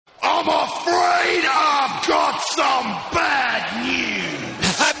Some bad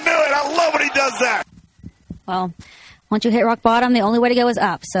news. I knew it. I love when he does that. Well, once you hit rock bottom, the only way to go is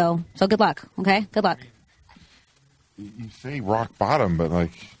up. So good luck, okay? Good luck. You say rock bottom, but,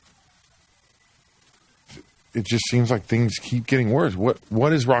 like, it just seems like things keep getting worse.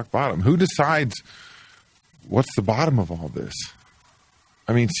 What is rock bottom? Who decides what's the bottom of all this?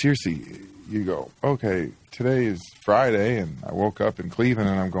 I mean, seriously, you go, okay, today is Friday, and I woke up in Cleveland,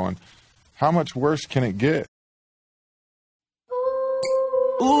 and I'm going, how much worse can it get?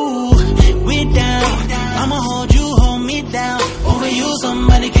 Ooh, we down. I'ma hold you, hold me down. Overuse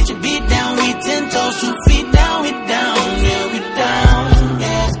somebody, get your beat down. We 10 toes, 2 feet down. We down, yeah, we down,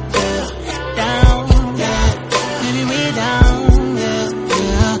 yeah, yeah, down, yeah. Maybe we down, yeah,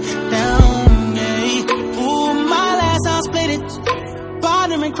 down, yeah. Ooh, my last I split it.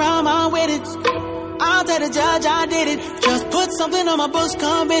 Bottom and crime, I'm with it. I'll tell the judge I did it. Just put something on my books,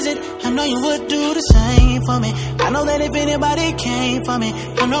 come visit. I know you would do the same for me. I know that if anybody came for me,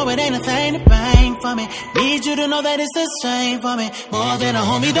 I know it ain't a thing to bang for me. Need you to know that it's the same for me. More than a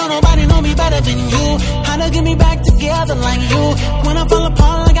homie, don't nobody know me better than you. How to get me back together like you. When I fall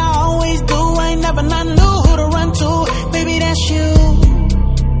apart like I always do, I ain't never not knew who to run to. Baby, that's you.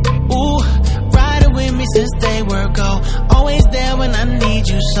 Ooh, riding with me since day were go. Always there when I need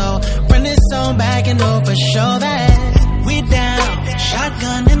you so. Run this song back and over, show that we down.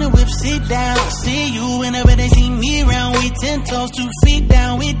 Shotgun in the whip, sit down. See you whenever they see me around. We 10 toes, 2 feet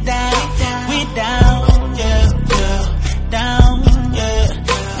down. We down, we down, yeah, yeah, down, yeah.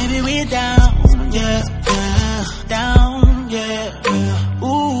 Maybe we down, yeah, yeah, down, yeah, yeah.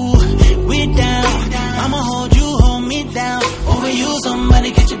 Ooh, we down. I'ma hold you, hold me down. Overuse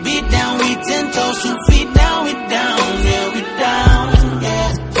somebody, get your beat down. We 10 toes, 2 feet down. We down, yeah, we down,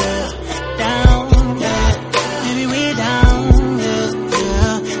 yeah, yeah, down, yeah. Maybe we down, yeah,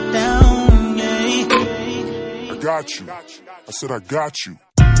 yeah, down, yeah. I got you. I said I got you.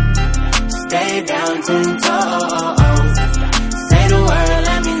 Stay down 10 toes. Say the word,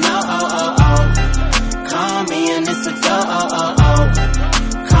 let me know. Call me and it's a go.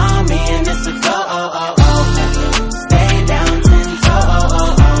 Call me and it's a go. Stay down 10 toes.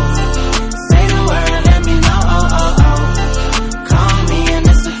 Say the word, let me know. Call me and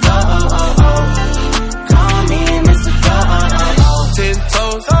it's a go. Call me and it's a go. 10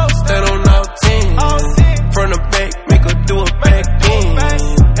 toes, stand on all 10. From the back, make her do a back bend.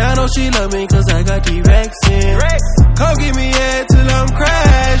 I know she love me cause I got the racks in. Come give me head till I'm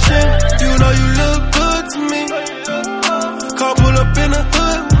crashing. You know you look good to me. Car pull up in the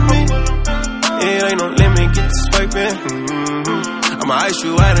hood with me. It ain't no limit, get to swiping. I'ma ice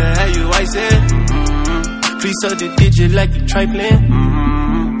you out and have you ice it. Please suck the digit like you trifling.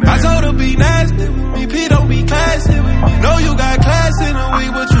 I told her be nasty with me, P don't be classy with me. Know you got class in the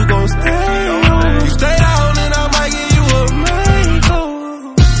week, but you gon' stay. You stay down and I might give you a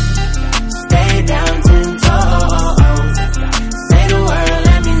makeover. Stay down 10 toes. Say the word,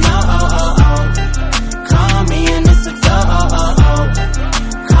 let me know. Call me and it's a go.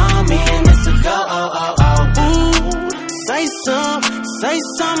 Call me and it's a go. Ooh, say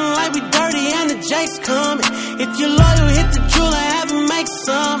something like we dirty and the Jake's coming. If you're loyal, hit the jeweler, have him make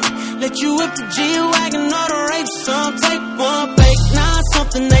some. Let you whip the G-Wagon or the rape some. Take one fake, not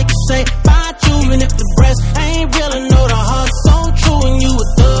something they can say about you. And if the breast ain't real, I know the heart's so true. And you a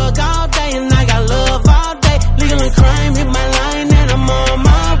thug all day and I got love all day. Legal and crime hit my line and I'm on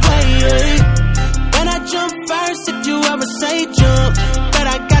my way. When I jump first, if you ever say jump, but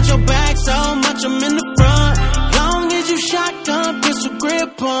I got your back so much I'm in the front. Long as you shotgun, pistol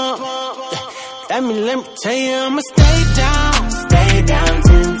grip pump. Let me tell you, I'ma stay down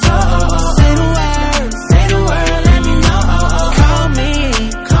 10 toes. Say the word, let me know. Call me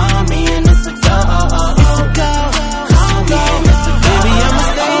and it's a go. It's a go, call me and it's a go. Baby, I'ma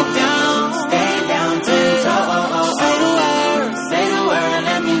stay down 10 toes. Say the word,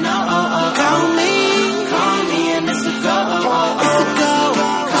 let me know. Call me and it's a go. It's a go,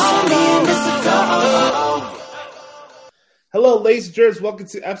 call me and it's a go. Hello, ladies and gentlemen. Welcome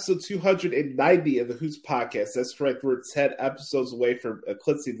to episode 290 of the Hoots podcast. That's right. We're 10 episodes away from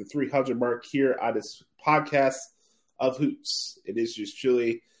eclipsing the 300 mark here on this podcast of Hoots. It is just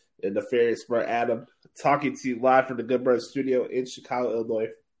truly the nefarious Brett Adam talking to you live from the Good Brothers studio in Chicago, Illinois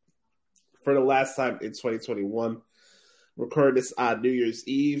for the last time in 2021. Recording this on New Year's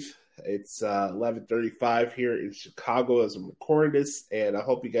Eve. It's 11:35 here in Chicago as I'm recording this, and I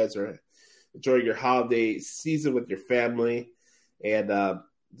hope you guys are enjoying your holiday season with your family. And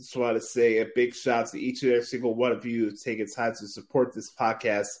just want to say a big shout out to each and every single one of you taking time to support this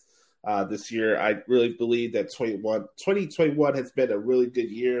podcast this year. I really believe that 2021 has been a really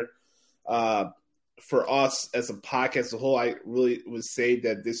good year for us as a podcast as a whole, I really would say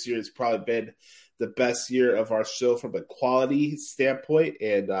that this year has probably been the best year of our show from a quality standpoint,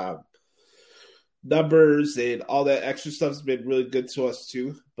 and numbers and all that extra stuff has been really good to us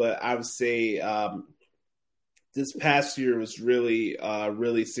too. But I would say this past year was really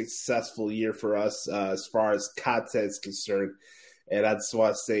really successful year for us as far as content is concerned. And I just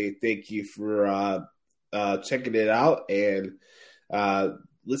want to say thank you for checking it out and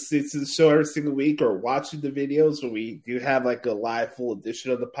listening to the show every single week or watching the videos when we do have like a live full edition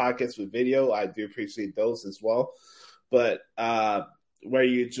of the podcast with video. I do appreciate those as well. But where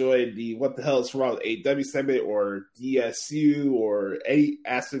you enjoy the What the Hell is Wrong with AEW segment or DSU or any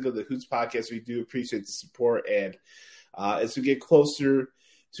aspect of the Hoots podcast, we do appreciate the support. And as we get closer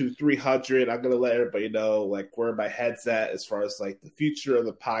to 300, I'm going to let everybody know like where my head's at as far as like the future of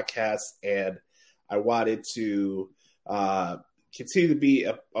the podcast. And I wanted to continue to be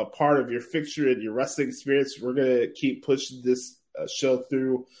a part of your fixture and your wrestling experience. We're going to keep pushing this show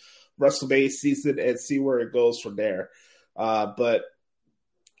through WrestleMania season and see where it goes from there. But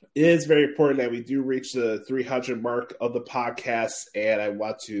it is very important that we do reach the 300 mark of the podcast, and I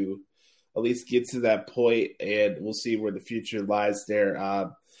want to at least get to that point, and we'll see where the future lies there.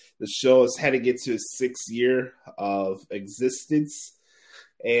 The show is heading into its 6th year of existence,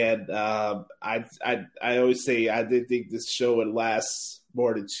 and I always say I didn't think this show would last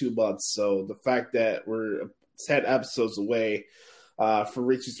more than 2 months. So the fact that we're 10 episodes away from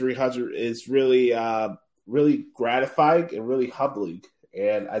reaching 300 is really really gratifying and really humbling.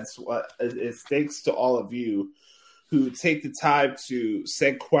 And it's thanks to all of you who take the time to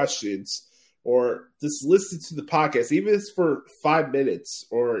send questions or just listen to the podcast, even if it's for 5 minutes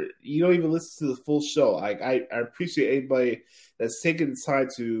or you don't even listen to the full show. I appreciate anybody that's taken the time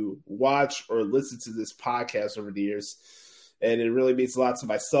to watch or listen to this podcast over the years. And it really means a lot to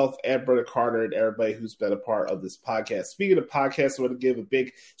myself and Brother Carter and everybody who's been a part of this podcast. Speaking of podcasts, I want to give a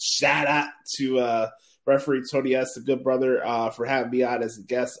big shout out to referee Tony S., the good brother, for having me on as a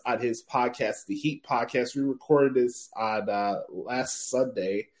guest on his podcast, The Heat Podcast. We recorded this on last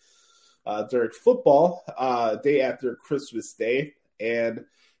Sunday during football, day after Christmas Day. And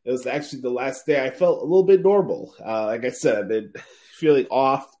it was actually the last day I felt a little bit normal. Like I said, I've been feeling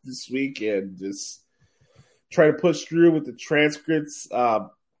off this week and just trying to push through with the transcripts. I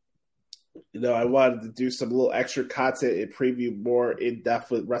wanted to do some little extra content and preview more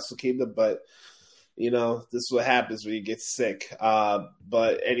in-depth with Wrestle Kingdom, but this is what happens when you get sick.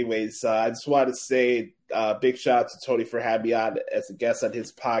 But anyways, I just wanted to say big shout out to Tony for having me on as a guest on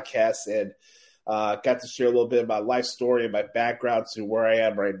his podcast, and got to share a little bit of my life story and my background to where I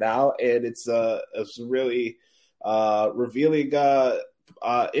am right now. And it's a really revealing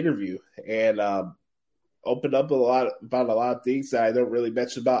interview, and opened up about a lot of things that I don't really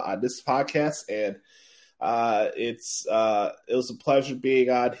mention about on this podcast. And it was a pleasure being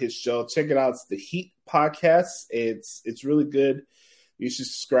on his show. Check it out. It's the Heat Podcast. It's really good. You should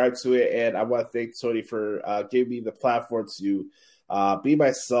subscribe to it. And I want to thank Tony for giving me the platform to be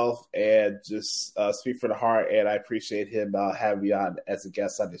myself and just speak from the heart. And I appreciate him having me on as a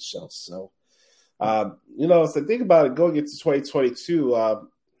guest on his show. So, as I think about it going into 2022,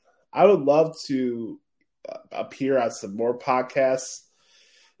 I would love to appear on some more podcasts.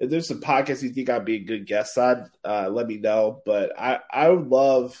 If there's some podcasts you think I'd be a good guest on, let me know. But I would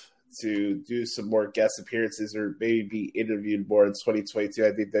love to do some more guest appearances or maybe be interviewed more in 2022.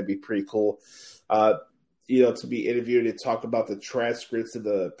 I think that'd be pretty cool. To be interviewed and talk about the transcripts and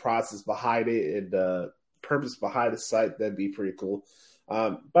the process behind it and the purpose behind the site. That'd be pretty cool.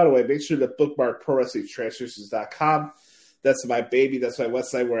 By the way, make sure to bookmark ProWrestlingTranscriptions.com. That's my baby. That's my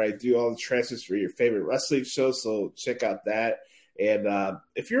website where I do all the transcripts for your favorite wrestling shows. So check out that. And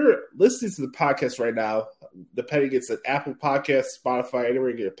if you're listening to the podcast right now, depending it's an Apple Podcast, Spotify, anywhere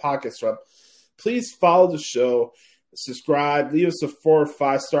you get your podcast from, please follow the show, subscribe, leave us a 4 or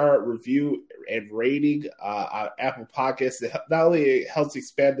 5 star review and rating on Apple Podcasts. Not only helps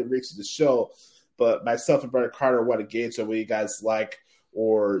expand the reach of the show, but myself and Brother Carter want to gauge on what you guys like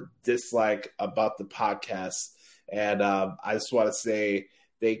or dislike about the podcast. And I just want to say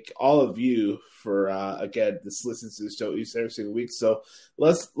thank all of you for, again, just listening to the show each and every single week. So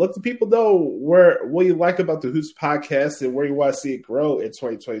let's let the people know what you like about the Hoots podcast and where you want to see it grow in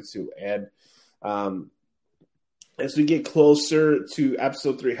 2022. And as we get closer to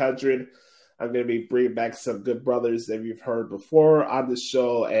episode 300, I'm going to be bringing back some good brothers that you've heard before on the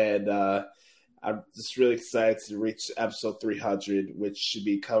show. And I'm just really excited to reach episode 300, which should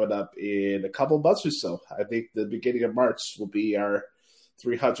be coming up in a couple months or so. I think the beginning of March will be our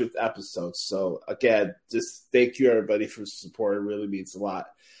 300th episode. So again, just thank you everybody for support. It really means a lot.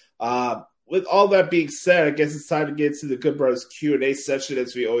 With all that being said, I guess it's time to get to the Good Brothers Q&A session,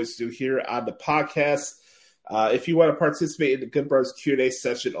 as we always do here on the podcast. If you want to participate in the Good Brothers Q&A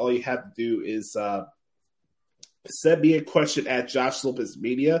session, all you have to do is send me a question at Josh Lopez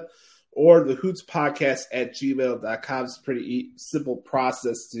Media or the Hoots Podcast at gmail.com. It's a pretty simple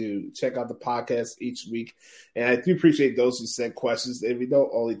process to check out the podcast each week. And I do appreciate those who send questions. And we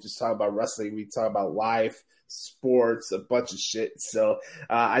don't only just talk about wrestling, we talk about life, sports, a bunch of shit. So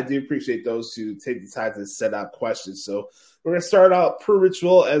I do appreciate those who take the time to send out questions. So we're going to start out per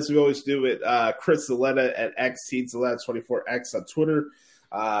ritual, as we always do, with Chris Zaletta at XTZaletta24X on Twitter.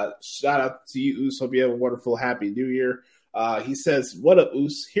 Shout out to you, Oos. Hope you have a wonderful, happy new year. He says, what up,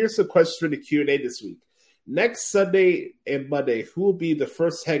 Oos? Here's some questions for the Q&A this week. Next Sunday and Monday, who will be the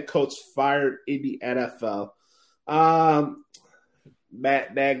first head coach fired in the NFL?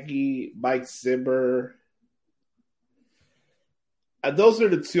 Matt Nagy, Mike Zimmer. Those are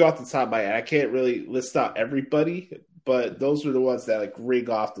the two off the top of my head. I can't really list out everybody, but those are the ones that like ring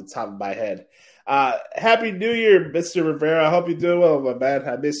off the top of my head. Happy New Year, Mr. Rivera. I hope you're doing well, my man.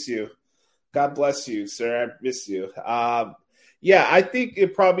 I miss you. God bless you, sir. I miss you. Yeah, I think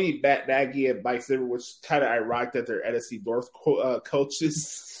it probably Matt Nagy and Mike Zimmer, which is kind of ironic that they're NFC North coaches.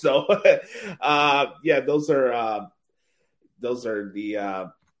 So, yeah, those would be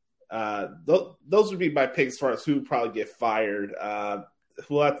my picks as far as who would probably get fired.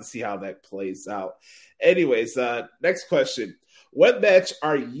 We'll have to see how that plays out. Anyways, next question. What match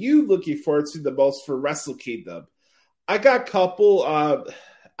are you looking forward to the most for Wrestle Kingdom? I got a couple.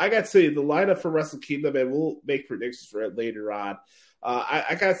 I got to say, the lineup for Wrestle Kingdom, and we'll make predictions for it later on.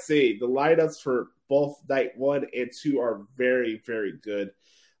 I got to say, the lineups for both night 1 and 2 are very, very good.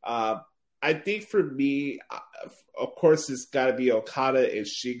 I think for me, of course, it's got to be Okada and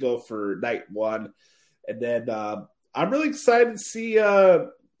Shingo for night 1. And then I'm really excited to see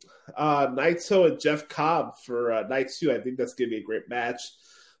Naito and Jeff Cobb for night 2. I think that's going to be a great match.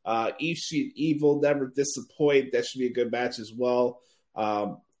 Ishii and Evil never disappoint. That should be a good match as well.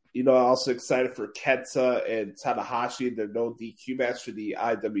 I'm also excited for Kenta and Tanahashi, their no DQ match for the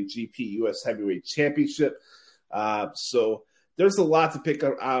IWGP US Heavyweight Championship. So there's a lot to pick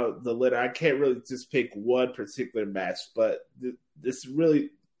up out of the litter. I can't really just pick one particular match, but this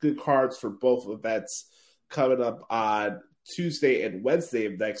really good cards for both events coming up on Tuesday and Wednesday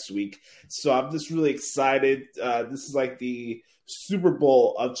of next week. So I'm just really excited. This is like the Super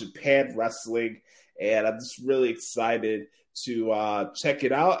Bowl of Japan wrestling, and I'm just really excited to check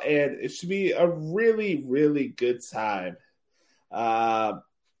it out, and it should be a really, really good time.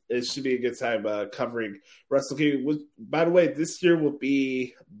 It should be a good time covering Wrestle Kingdom. By the way, this year will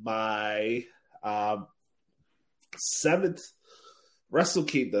be my 7th Wrestle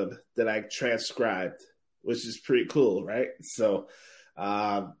Kingdom that I transcribed, which is pretty cool, right? So,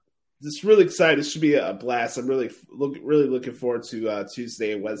 just really excited. It should be a blast. I'm really looking forward to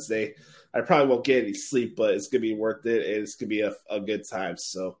Tuesday and Wednesday. I probably won't get any sleep, but it's going to be worth it, and it's going to be a good time.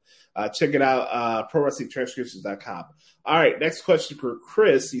 So check it out, ProWrestlingTranscriptions.com. All right, next question for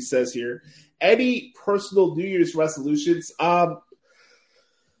Chris. He says here, any personal New Year's resolutions? I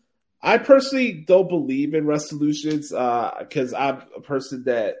personally don't believe in resolutions because I'm a person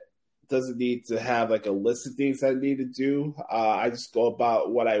that doesn't need to have like a list of things I need to do. I just go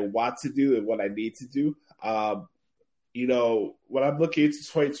about what I want to do and what I need to do. What I'm looking into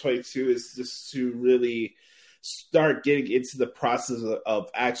 2022 is just to really start getting into the process of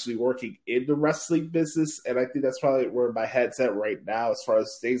actually working in the wrestling business. And I think that's probably where my head's at right now as far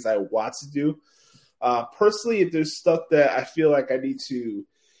as things I want to do. Personally, if there's stuff that I feel like I need to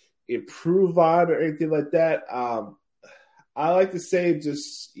improve on or anything like that, I like to say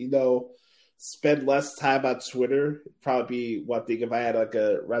just, spend less time on Twitter. Probably be one thing. If I had like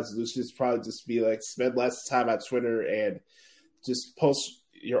a resolution, it's probably just be like spend less time on Twitter and just post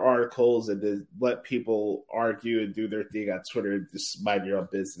your articles and then let people argue and do their thing on Twitter and just mind your own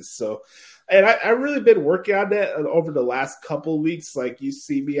business. So, and I really been working on that over the last couple of weeks. Like you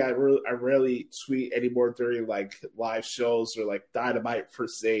see me, I rarely tweet anymore during like live shows or like Dynamite per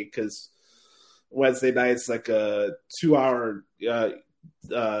se, because Wednesday night's like a 2-hour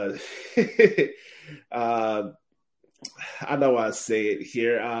I don't want to say it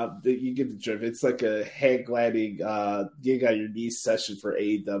here. You get the drift. It's like a hand gliding, gig on your knees session for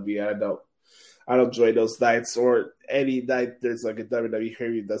AEW. I don't join those nights, or any night there's like a WWE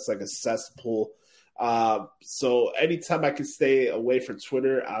hearing that's like a cesspool. So anytime I can stay away from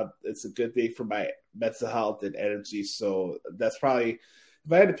Twitter, it's a good thing for my mental health and energy. So that's probably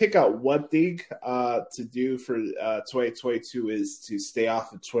if I had to pick out one thing to do for 2022 is to stay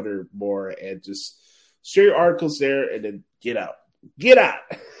off of Twitter more and just share your articles there and then get out. Get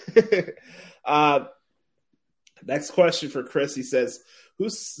out. Next question for Chris. He says,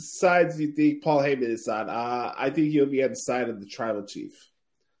 whose side do you think Paul Heyman is on? I think he'll be on the side of the Tribal Chief.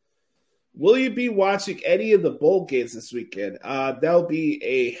 Will you be watching any of the bowl games this weekend? That'll be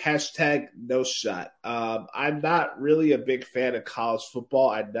a hashtag no shot. I'm not really a big fan of college football.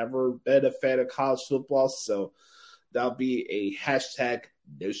 I've never been a fan of college football, so that'll be a hashtag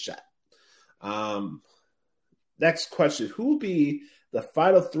no shot. Next question. Who will be the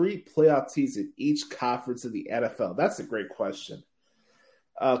final 3 playoff teams in each conference in the NFL? That's a great question.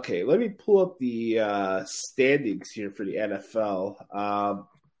 Okay, let me pull up the standings here for the NFL.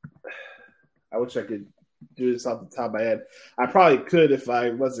 I wish I could do this off the top of my head. I probably could if I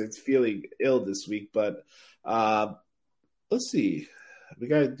wasn't feeling ill this week, but let's see. We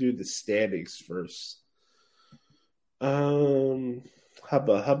got to do the standings first. How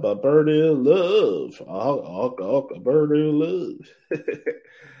about Burning Love? Burning Love.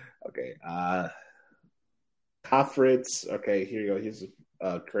 Okay. Conference. Okay, here you go. Here's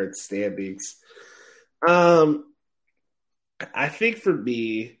the current standings. I think for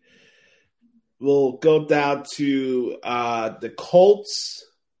me, we'll go down to the Colts,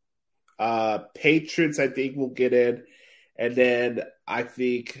 Patriots. I think will get in, and then I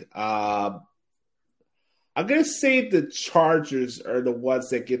think I'm gonna say the Chargers are the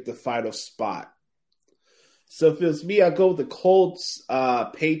ones that get the final spot. So if it was me, I'll go with the Colts,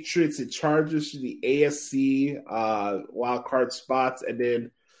 Patriots, and Chargers for the AFC wild card spots, and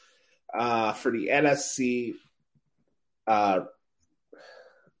then for the NFC,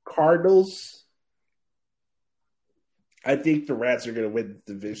 Cardinals. I think the Rats are going to win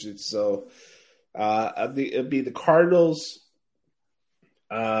the division, so it'll be the Cardinals,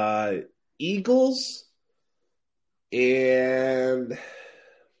 Eagles, and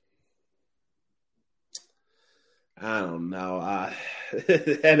I don't know.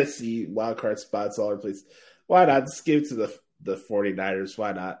 NFC wildcard spots all over the place. Why not just give it to the 49ers?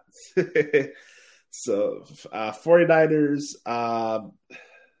 Why not? So 49ers,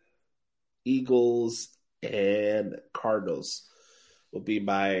 Eagles, and Cardinals will be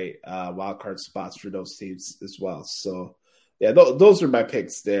my wildcard spots for those teams as well. So, yeah, those are my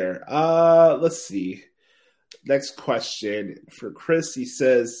picks there. Let's see. Next question for Chris. He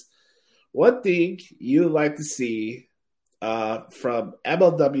says, one thing you would like to see from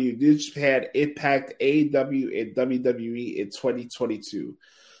MLW, New Japan, Impact, AEW, and WWE in 2022?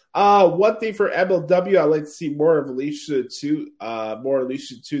 One thing for MLW, I'd like to see more of Alicia Tooth. More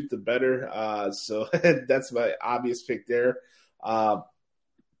Alicia Tooth, the better. So that's my obvious pick there.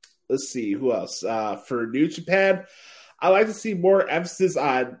 Let's see who else. For New Japan, I like to see more emphasis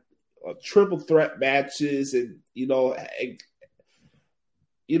on triple threat matches, and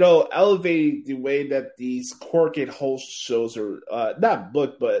elevating the way that these Cork and host shows are not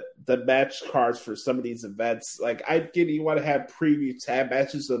booked, but the match cards for some of these events. Like, I get you want to have preview tab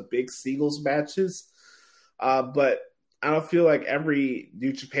matches of big singles matches, but I don't feel like every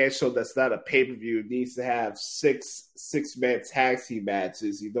New Japan show that's not a pay-per-view needs to have six-man tag team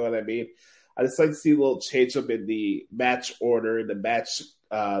matches. You know what I mean? I just like to see a little change up in the match order and the match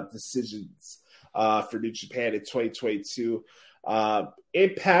decisions for New Japan in 2022.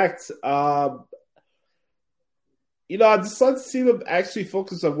 Impact, I just like to see them actually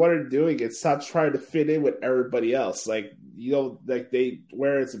focus on what they're doing and stop trying to fit in with everybody else. Like they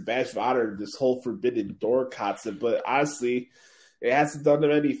wear as a badge of honor this whole forbidden door concept, but honestly, it hasn't done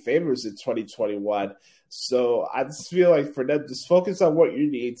them any favors in 2021. So I just feel like for them, just focus on what you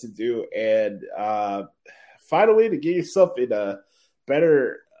need to do and find a way to get yourself in a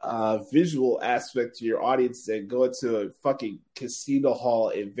better visual aspect to your audience than go into a fucking casino hall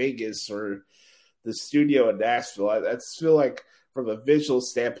in Vegas or the studio in Nashville. I just feel like from a visual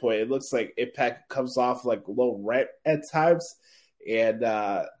standpoint, it looks like Impact comes off like low rent at times, and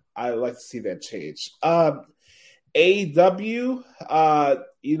I like to see that change. AEW,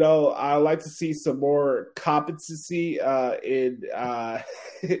 I like to see some more competency in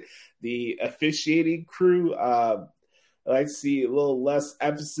the officiating crew. I like to see a little less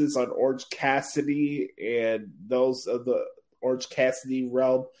emphasis on Orange Cassidy and those of the Orange Cassidy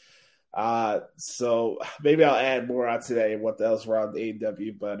realm. So maybe I'll add more on today and what the hell's around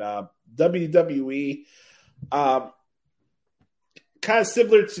AEW. But WWE, kind of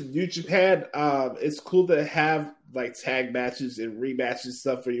similar to New Japan. It's cool to have like tag matches and rematches and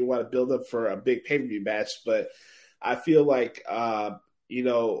stuff where you want to build up for a big pay-per-view match. But I feel like,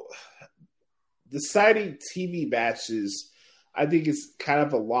 deciding TV matches I think it's kind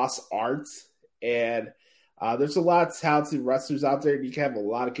of a lost art, and there's a lot of talented wrestlers out there, and you can have a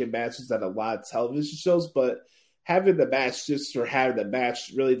lot of good matches on a lot of television shows, but having the match just for having the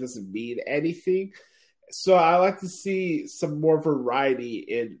match really doesn't mean anything. So I like to see some more variety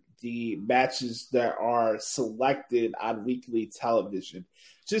in the matches that are selected on weekly television.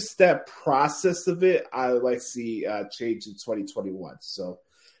 Just that process of it, I would like to see change in 2021. So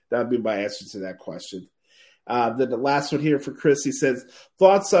that would be my answer to that question. Then the last one here for Chris, he says,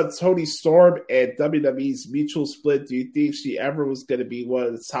 thoughts on Toni Storm and WWE's mutual split. Do you think she ever was going to be one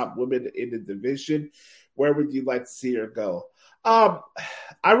of the top women in the division? Where would you like to see her go?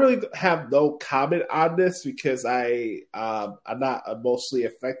 I really have no comment on this because I'm not emotionally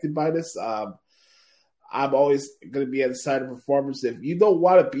affected by this. I'm always going to be on the side of performers. If you don't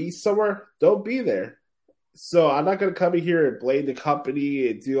want to be somewhere, don't be there. So I'm not going to come in here and blame the company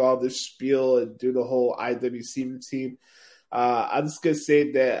and do all this spiel and do the whole IWC routine. I'm just going to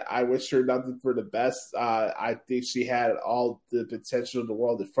say that I wish her nothing for the best. I think she had all the potential in the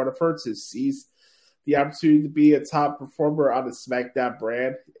world in front of her to seize the opportunity to be a top performer on the SmackDown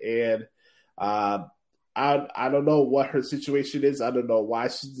brand. And I don't know what her situation is. I don't know why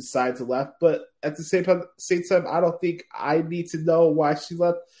she decided to left. But at the same time, I don't think I need to know why she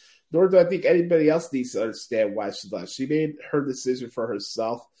left, nor do I think anybody else needs to understand why she left. She made her decision for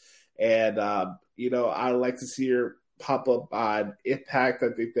herself. And, I'd like to see her pop up on Impact. I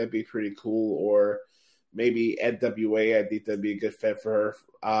think that'd be pretty cool. Or maybe NWA. I think that'd be a good fit for her.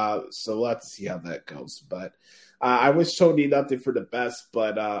 So we'll have to see how that goes. But I wish Toni nothing for the best.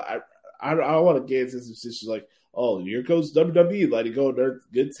 But I don't want to get into some situations like, oh, here goes WWE letting go of their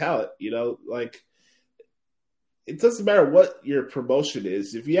good talent. It doesn't matter what your promotion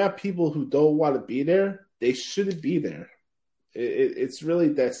is. If you have people who don't want to be there, they shouldn't be there. It's really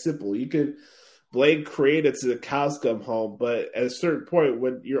that simple. You can blame creative to the cows come home, but at a certain point,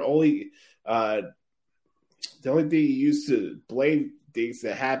 when you're only the only thing you use to blame things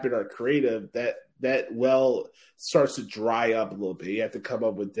that happen are creative, that well starts to dry up a little bit. You have to come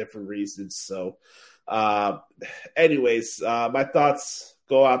up with different reasons. So, anyways, my thoughts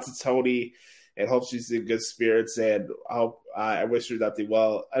go out to Toni, and hope she's in good spirits. And I wish her nothing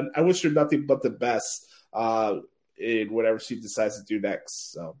well. I wish her nothing but the best in whatever she decides to do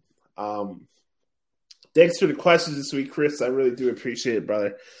next. So, thanks for the questions this week, Chris. I really do appreciate it,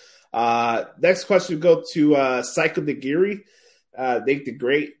 brother. Next question we go to Psycho Nagiri. Nate the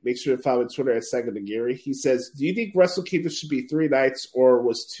Great. Make sure to follow on Twitter at Psycho Nagiri. He says, do you think Wrestle Kingdom should be 3 nights or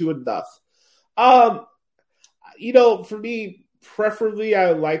was 2 enough? For me, preferably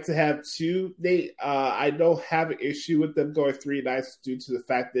I would like to have 2. Nate, I don't have an issue with them going 3 nights due to the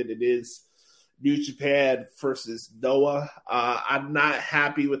fact that it is New Japan versus Noah. I'm not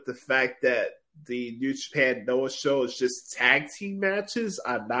happy with the fact that the New Japan Noah show is just tag team matches.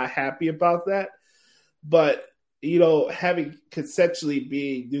 I'm not happy about that. But, having conceptually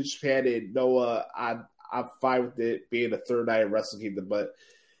being New Japan and Noah, I'm fine with it being a 3rd night of Wrestle Kingdom. But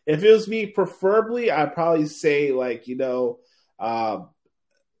if it was me, preferably, I'd probably say 2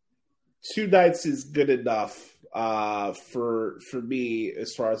 nights is good enough for me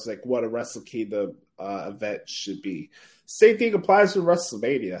as far as what a Wrestle Kingdom event should be. Same thing applies to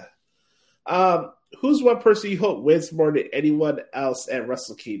WrestleMania. Who's one person you hope wins more than anyone else at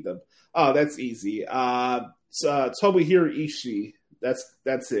Wrestle Kingdom? Oh, that's easy. Tomohiro Ishii.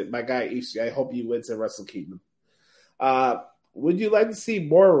 That's it. My guy Ishii. I hope he wins at Wrestle Kingdom. Would you like to see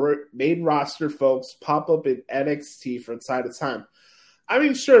more main roster folks pop up in NXT from time to time? I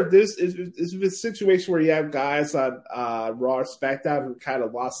mean, sure, this is a situation where you have guys on Raw or SmackDown who kind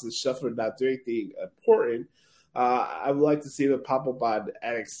of lost the shuffle and not doing anything important. I would like to see them pop up on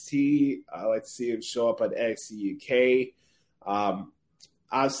NXT. I like to see them show up on NXT UK.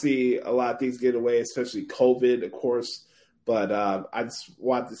 Obviously, a lot of things get away, especially COVID, of course. But I just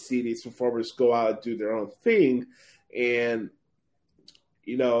want to see these performers go out and do their own thing. And,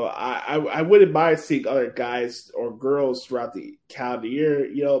 I wouldn't mind seeing other guys or girls throughout the calendar year,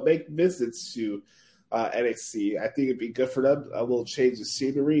 make visits to NXT. I think it'd be good for them. A little change of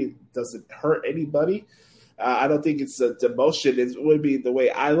scenery doesn't hurt anybody. I don't think it's a demotion. It would be the way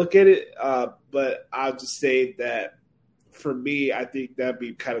I look at it. But I'll just say that for me, I think that'd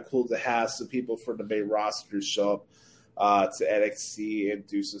be kind of cool to have some people from the main roster show up to NXT and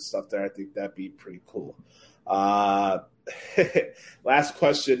do some stuff there. I think that'd be pretty cool. Last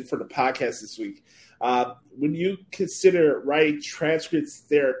question for the podcast this week. When you consider writing transcripts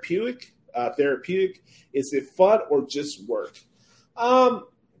therapeutic, is it fun or just work?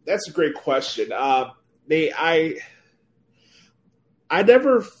 That's a great question. I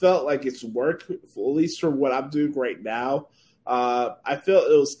never felt like it's work, at least for what I'm doing right now. I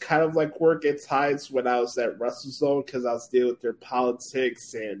felt it was kind of like work at times when I was at WrestleZone because I was dealing with their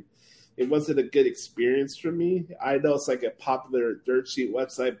politics, and it wasn't a good experience for me. I know it's like a popular dirt sheet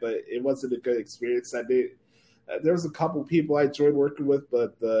website, but it wasn't a good experience. There was a couple people I enjoyed working with,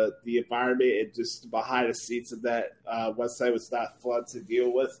 but the environment and just behind the scenes of that website was not fun to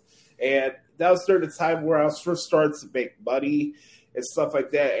deal with. And that was during the time where I was first starting to make money and stuff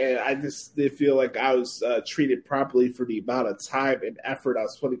like that. And I just didn't feel like I was treated properly for the amount of time and effort I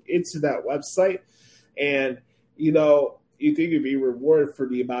was putting into that website. And, you know, you think you'd be rewarded for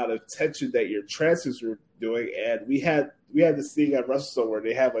the amount of attention that your transfers were doing. And we had this thing at WrestleZone where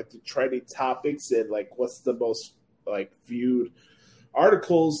they have like the trending topics and like what's the most like viewed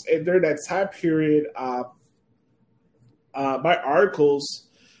articles. And during that time period, my articles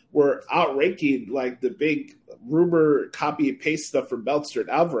were outranking like the big rumor copy and paste stuff from Meltzer and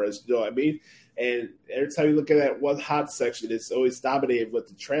Alvarez, you know what I mean? And every time you look at that one hot section, it's always dominated with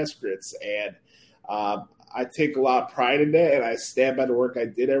the transcripts. And I take a lot of pride in that, and I stand by the work I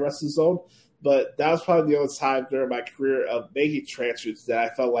did at WrestleZone. But that was probably the only time during my career of making transcripts that I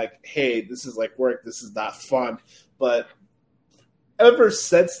felt like, hey, this is like work, this is not fun. But ever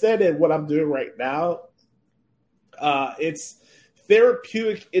since then, and what I'm doing right now, it's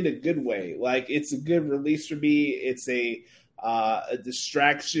therapeutic in a good way. Like, it's a good release for me. It's a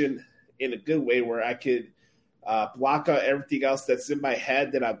distraction in a good way where I could block out everything else that's in my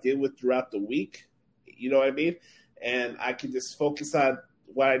head that I'm dealing with throughout the week. You know what I mean? And I can just focus on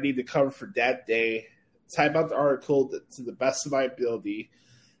what I need to cover for that day, type out the article to the best of my ability,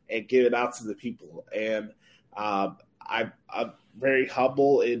 and give it out to the people. And I'm very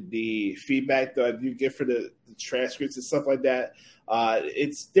humble in the feedback that I do get for the transcripts and stuff like that.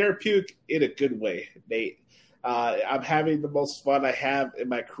 It's therapeutic in a good way, Nate. I'm having the most fun I have in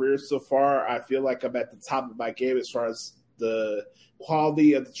my career so far. I feel like I'm at the top of my game as far as the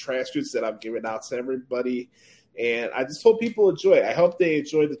quality of the transcripts that I'm giving out to everybody. And I just hope people enjoy it. I hope they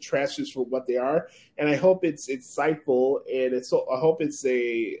enjoy the transcripts for what they are. And I hope it's insightful. And I hope it's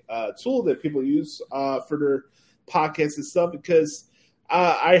a tool that people use for their podcasts and stuff, because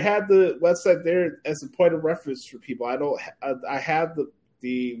I had the website there as a point of reference for people. I have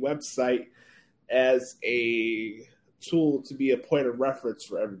the website as a tool to be a point of reference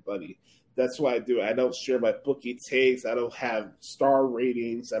for everybody. That's why I do it. I don't share my booking takes. I don't have star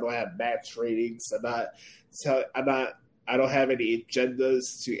ratings. I don't have match ratings. I don't have any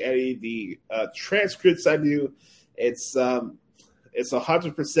agendas to any of the transcripts I do. It's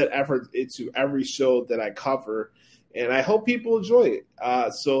 100% effort into every show that I cover, and I hope people enjoy it.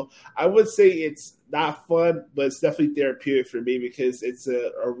 So I would say it's not fun, but it's definitely therapeutic for me because it's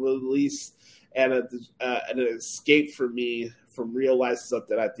a release and an escape for me from real life stuff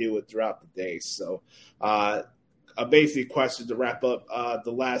that I deal with throughout the day. So amazing question to wrap up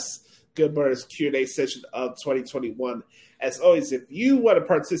the last Good Brothers Q&A session of 2021. As always, if you want to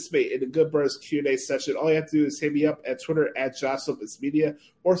participate in the Good Brothers Q&A session, all you have to do is hit me up at Twitter at JoshLopezMedia,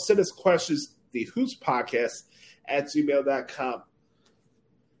 or send us questions the Hoots Podcast at gmail.com.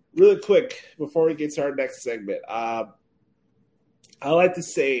 Really quick, before we get to our next segment, I like to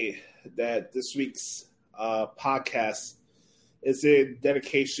say that this week's podcast is in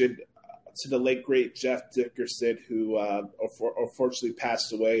dedication to the late, great Jeff Dickerson, who unfortunately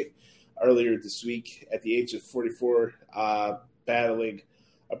passed away earlier this week at the age of 44, battling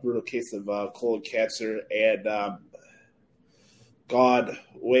a brutal case of colon cancer, and gone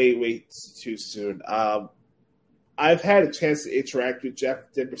way too soon. I've had a chance to interact with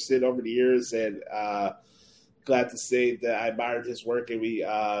Jeff Dickerson over the years, and glad to say that I admired his work, and we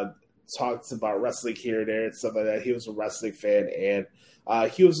talked about wrestling here and there and stuff like that. He was a wrestling fan, and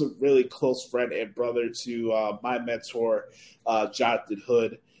he was a really close friend and brother to my mentor, Jonathan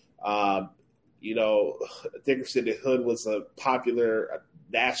Hood. Dickerson and Hood was a popular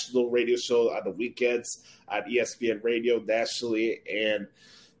national radio show on the weekends on ESPN Radio nationally, and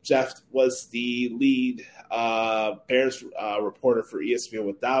Jeff was the lead Bears reporter for ESPN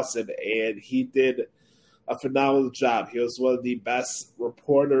with Dawson, and he did a phenomenal job. He was one of the best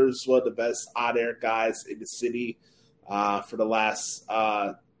reporters, one of the best on-air guys in the city for the last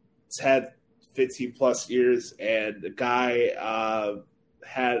 10, 15-plus years, and the guy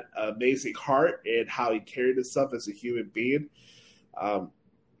had an amazing heart and how he carried himself as a human being.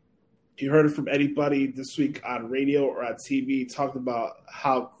 You heard it from anybody this week on radio or on TV talking about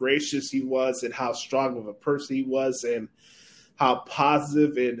how gracious he was and how strong of a person he was and how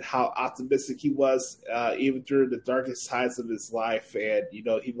positive and how optimistic he was even during the darkest times of his life. And,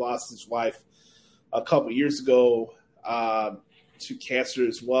 he lost his wife a couple years ago to cancer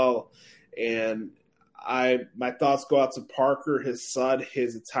as well. And My thoughts go out to Parker, his son,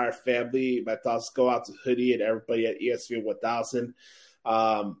 his entire family. My thoughts go out to Hoodie and everybody at ESPN 1000.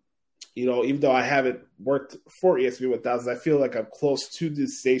 Even though I haven't worked for ESPN 1000, I feel like I'm close to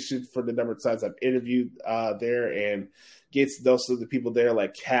this station for the number of times I've interviewed there and get to know some of the people there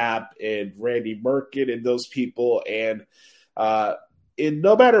like Cap and Randy Merkin and those people. And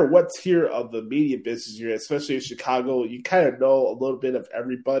no matter what tier of the media business you're in, especially in Chicago, you kind of know a little bit of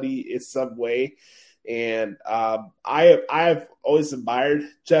everybody in some way. And I've always admired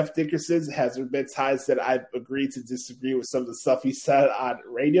Jeff Dickerson. Has there been times that I've agreed to disagree with some of the stuff he said on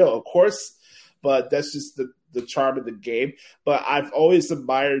radio, of course, but that's just the charm of the game. But I've always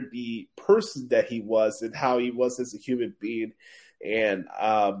admired the person that he was and how he was as a human being. And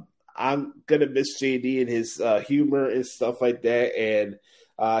I'm going to miss JD and his humor and stuff like that. And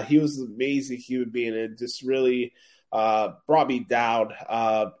he was an amazing human being and just really brought me down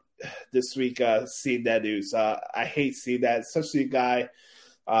this week seeing that news. I hate seeing that, especially a guy,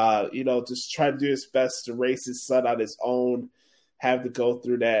 just trying to do his best to raise his son on his own, have to go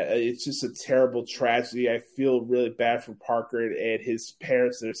through that. It's just a terrible tragedy. I feel really bad for Parker and his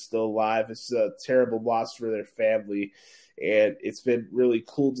parents that are still alive. It's a terrible loss for their family. And it's been really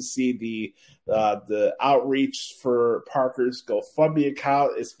cool to see the outreach for Parker's GoFundMe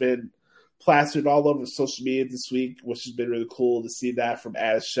account. It's been plastered all over social media this week, which has been really cool to see that from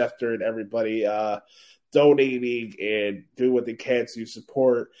Adam Schefter and everybody donating and doing what they can to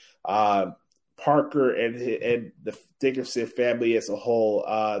support Parker and the Dickerson family as a whole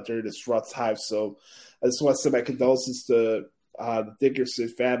during this rough time. So I just want to send my condolences to the Dickerson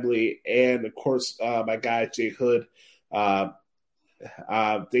family and, of course, my guy, Jay Hood.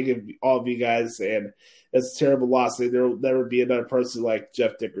 Thinking of all of you guys, and it's a terrible loss. And there will never be another person like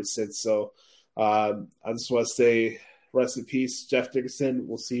Jeff Dickerson. So I just want to say rest in peace, Jeff Dickerson.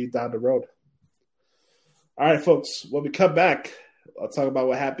 We'll see you down the road. All right, folks, when we come back, I'll talk about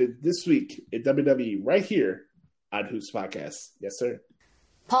what happened this week in WWE right here on Hoots Podcast. Yes, sir.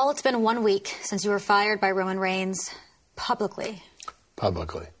 Paul, it's been 1 week since you were fired by Roman Reigns publicly.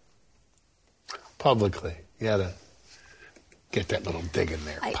 Publicly. You had to get that little dig in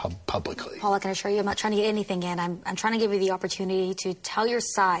there, publicly. Paul, I can assure you I'm not trying to get anything in. I'm trying to give you the opportunity to tell your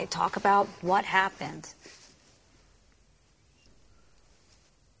side, talk about what happened.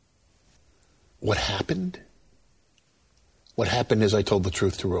 What happened? What happened is I told the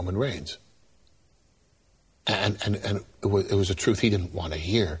truth to Roman Reigns. And it was a truth he didn't want to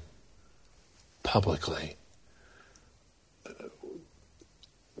hear publicly.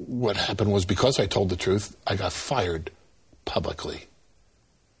 What happened was because I told the truth, I got fired publicly.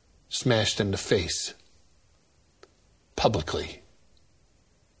 Smashed in the face. Publicly.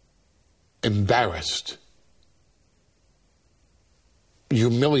 Embarrassed.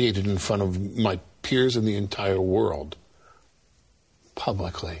 Humiliated in front of my peers in the entire world.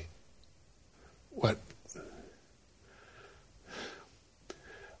 Publicly. What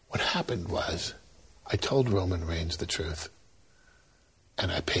happened was I told Roman Reigns the truth,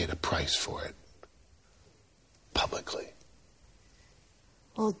 and I paid a price for it. Publicly.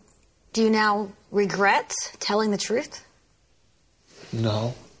 Well, do you now regret telling the truth?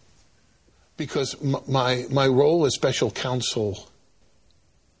 No. Because my role as special counsel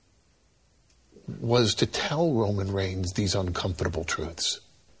was to tell Roman Reigns these uncomfortable truths.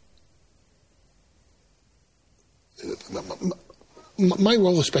 My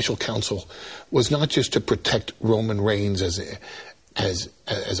role as special counsel was not just to protect Roman Reigns as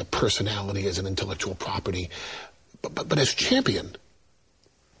a personality, as an intellectual property, but as champion.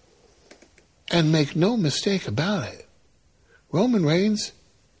 And make no mistake about it, Roman Reigns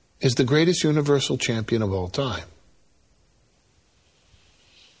is the greatest universal champion of all time.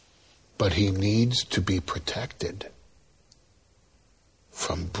 But he needs to be protected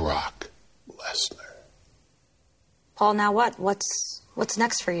from Brock Lesnar. Paul, now what? What's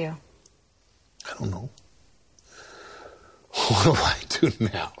next for you? I don't know. What do I do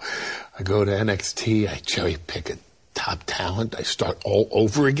now? I go to NXT, I cherry pick a top talent, I start all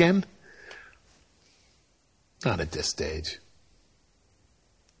over again? Not at this stage.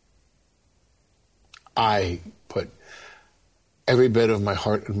 I put every bit of my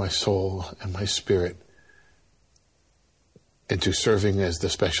heart and my soul and my spirit into serving as the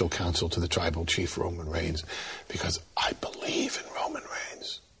special counsel to the tribal chief Roman Reigns because I believe in Roman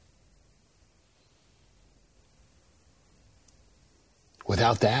Reigns.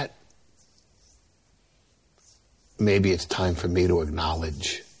 Without that, maybe it's time for me to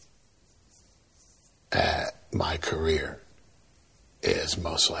acknowledge my career is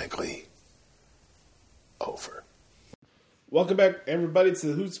most likely over. Welcome back, everybody, to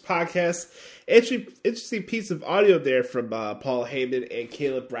the Hoots podcast. Interesting piece of audio there from Paul Heyman and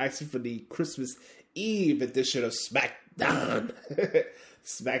Caleb Braxton for the Christmas Eve edition of SmackDown.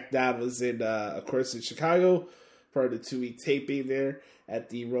 SmackDown was of course, in Chicago for the 2-week taping there at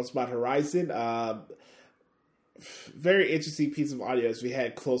the Rosemont Horizon. Very interesting piece of audio as we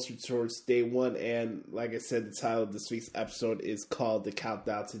head closer towards day one. And like I said, the title of this week's episode is called The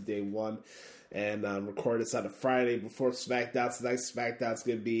Countdown to Day One. And recorded this on a Friday before SmackDown. Tonight's SmackDown's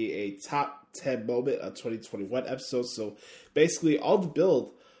going to be a top 10 moment of 2021 episode. So basically, all the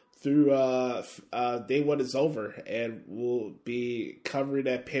build through day one is over. And we'll be covering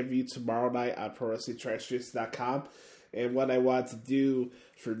that pay-per-view tomorrow night on ProWrestlingTrackStreets.com. And what I wanted to do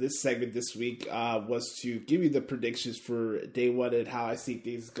for this segment this week was to give you the predictions for day one and how I see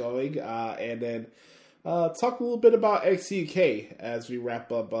things going. And then talk a little bit about NXT UK as we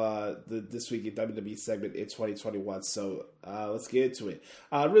wrap up this week in WWE segment in 2021. So let's get into it.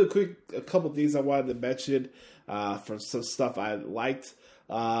 Really quick, a couple things I wanted to mention from some stuff I liked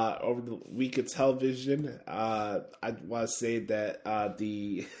over the week of television. I want to say that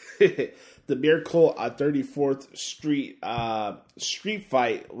the the Miracle on 34th Street street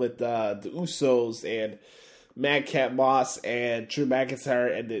fight with the Usos and Madcap Moss and Drew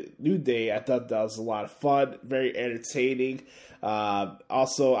McIntyre and the New Day, I thought that was a lot of fun, very entertaining.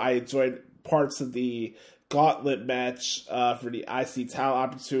 Also, I enjoyed parts of the gauntlet match for the IC title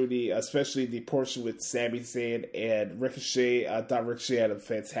opportunity, especially the portion with Sami Zayn and Ricochet. I thought Ricochet had a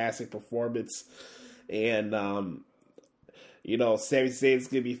fantastic performance. And, Sami Zayn's going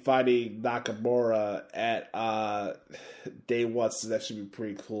to be fighting Nakamura at day one, so that should be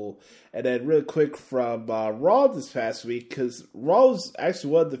pretty cool. And then real quick from Raw this past week, because Raw was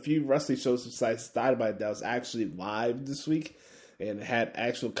actually one of the few wrestling shows besides Dynamite that was actually live this week and had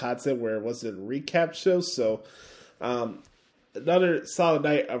actual content where it wasn't a recap show. So another solid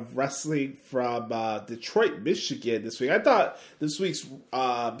night of wrestling from Detroit, Michigan this week. I thought this week's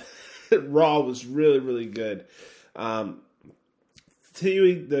Raw was really, really good.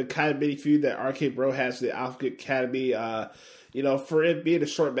 Continuing the kind of mini feud that RK Bro has with the Alpha Academy, for it being a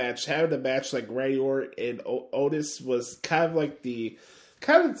short match, having a match like Randy Orton and Otis was kind of like the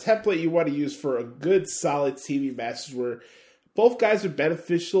template you want to use for a good, solid TV match where both guys are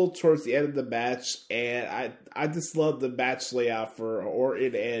beneficial towards the end of the match, and I just love the match layout for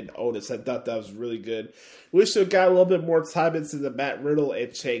Orton and Otis. I thought that was really good. Wish it got a little bit more time into the Matt Riddle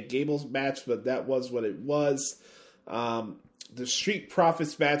and Chad Gable's match, but that was what it was. The Street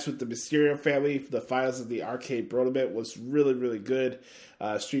Profits match with the Mysterio family for the finals of the Arcade Bro event was really, really good.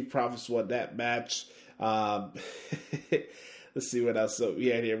 Street Profits won that match. Let's see what else we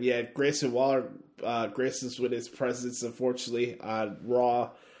had here. We had Grayson Waller. Grayson's with his presence, unfortunately, on Raw.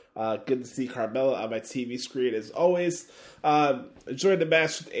 Good to see Carmella on my TV screen as always. Enjoyed the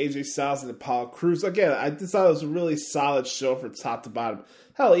match with AJ Styles and Apollo Crews. Again, I just thought it was a really solid show from top to bottom.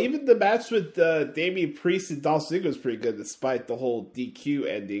 Hell, even the match with Damian Priest and Dolph Ziggler was pretty good despite the whole DQ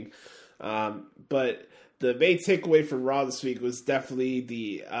ending. But the main takeaway from Raw this week was definitely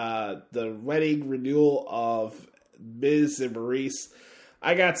the wedding renewal of Miz and Maurice.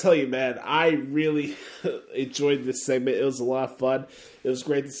 I gotta tell you, man, I really enjoyed this segment. It was a lot of fun. It was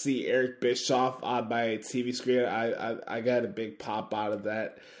great to see Eric Bischoff on my TV screen. I got a big pop out of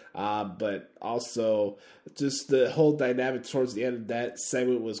that. But also, just the whole dynamic towards the end of that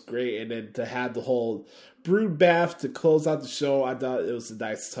segment was great. And then to have the whole brood bath to close out the show, I thought it was a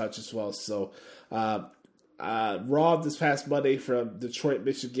nice touch as well. So, Raw this past Monday from Detroit,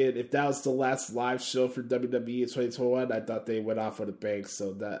 Michigan. If that was the last live show for WWE in 2021, I thought they went off on a bang.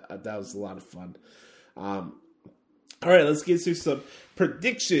 So that was a lot of fun. All right, let's get to some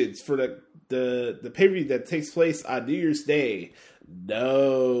predictions for the pay-per-view that takes place on New Year's Day.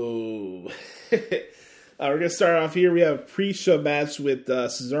 No. We're going to start off here. We have a pre-show match with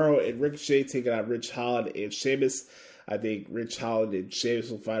Cesaro and Ricochet taking on Rich Holland and Sheamus. I think Rich Holland and Sheamus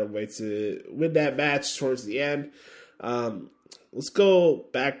will find a way to win that match towards the end. Let's go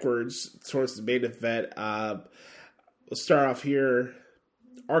backwards towards the main event. Let's start off here.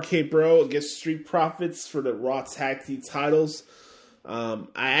 RK Bro against Street Profits for the Raw Tag Team titles. I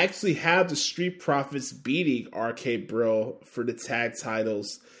actually have the Street Profits beating RK Bro for the tag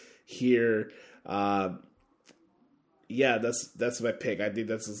titles here. Yeah, that's my pick. I think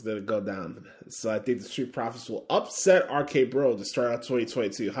that's what's going to go down. So I think the Street Profits will upset RK Bro to start out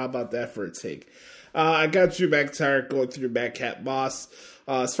 2022. How about that for a take? I got Drew McIntyre going through Madcap Moss.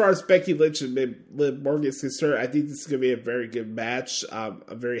 As far as Becky Lynch and Liv Morgan is concerned, I think this is going to be a very good match. I'm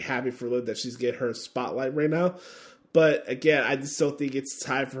very happy for Liv that she's getting her spotlight right now. But again, I just don't think it's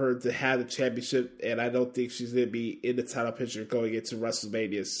time for her to have the championship, and I don't think she's going to be in the title picture going into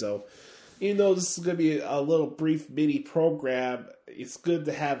WrestleMania. So, even though this is going to be a little brief mini program, it's good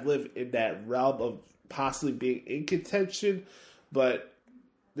to have Liv in that realm of possibly being in contention, but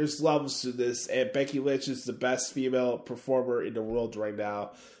there's levels to this, and Becky Lynch is the best female performer in the world right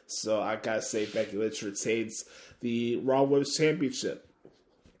now. So I gotta say, Becky Lynch retains the Raw Women's Championship.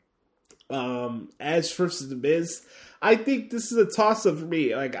 Edge versus The Miz, I think this is a toss-up for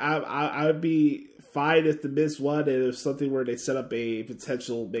me. Like, I would be fine if The Miz won, and it was something where they set up a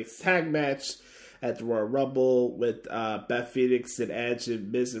potential mixed tag match at the Royal Rumble with Beth Phoenix and Edge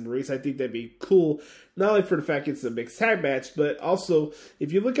and Miz and Maurice. I think that'd be cool, not only for the fact it's a mixed tag match, but also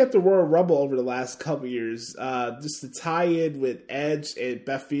if you look at the Royal Rumble over the last couple years, just to tie in with Edge and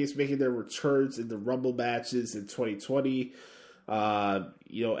Beth Phoenix making their returns in the Rumble matches in 2020.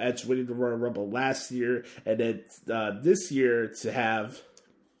 Edge winning the Royal Rumble last year, and then this year to have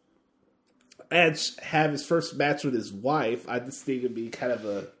Edge have his first match with his wife. I just think it'd be kind of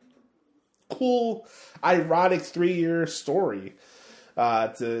a cool, ironic 3-year story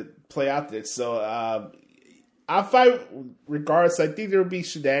to play out this. So I'm fine regardless. I think there will be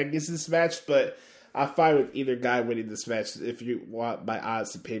shenanigans in this match, but I'm fine with either guy winning this match if you want my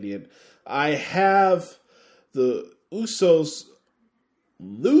honest opinion. I have the Usos I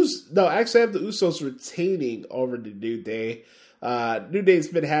have the Usos retaining over the New Day. New Day's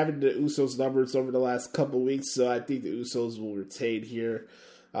been having the Usos numbers over the last couple weeks, so I think the Usos will retain here.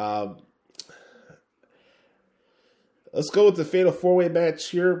 Let's go with the Fatal 4-Way match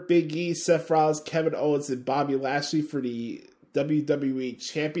here. Big E, Seth Rollins, Kevin Owens, and Bobby Lashley for the WWE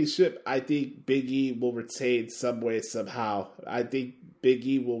Championship. I think Big E will retain some way, somehow. I think Big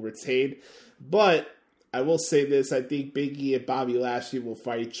E will retain. But I will say this. I think Big E and Bobby Lashley will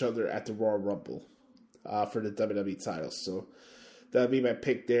fight each other at the Royal Rumble for the WWE title. So that'll be my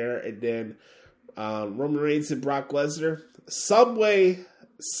pick there. And then Roman Reigns and Brock Lesnar. Some way,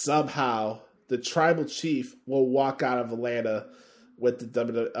 somehow, the Tribal Chief will walk out of Atlanta with the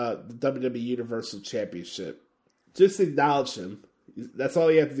WWE Universal Championship. Just acknowledge him. That's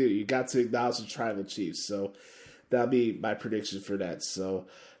all you have to do. You got to acknowledge the Tribal Chief. So that'll be my prediction for that. So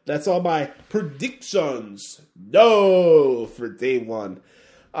that's all my predictions. No, for day one.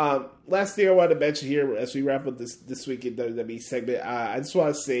 Last thing I want to mention here as we wrap up this week in WWE segment, I just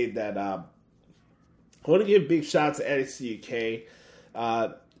want to say that I want to give a big shout out to NXT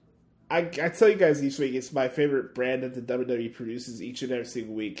UK. I tell you guys each week, it's my favorite brand that the WWE produces each and every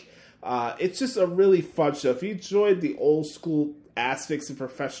single week. It's just a really fun show. If you enjoyed the old school aspects of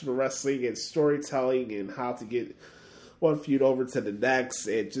professional wrestling and storytelling and how to get one feud over to the next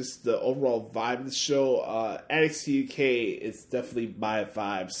and just the overall vibe of the show, NXT UK is definitely my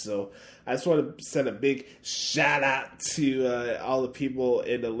vibe. So I just want to send a big shout out to all the people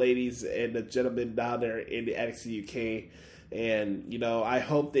and the ladies and the gentlemen down there in the NXT UK. And, I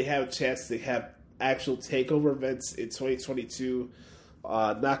hope they have a chance to have actual takeover events in 2022.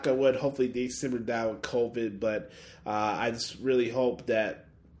 Knock on wood, hopefully they simmer down with COVID. But I just really hope that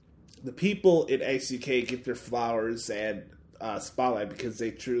the people in XUK get their flowers and spotlight because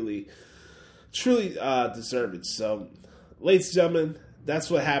they truly deserve it. So, ladies and gentlemen, that's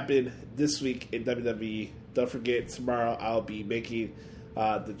what happened this week in WWE. Don't forget, tomorrow I'll be making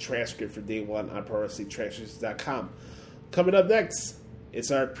the transcript for day one on ProWrestlingTranscripts.com. Coming up next,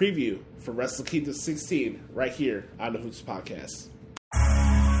 it's our preview for Wrestle Kingdom 16 right here on the Hoots Podcast.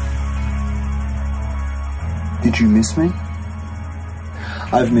 Did you miss me?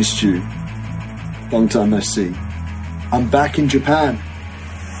 I've missed you. Long time no see. I'm back in Japan.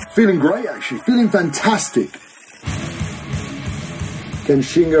 Feeling great, actually. Feeling fantastic. Can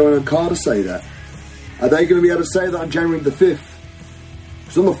Shingo and Okada say that? Are they going to be able to say that on January the 5th?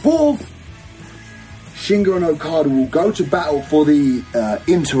 Because on the 4th, Shingo and Okada will go to battle for the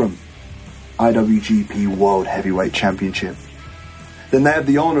interim IWGP World Heavyweight Championship. Then they have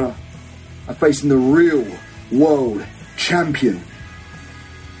the honor of facing the real world champion.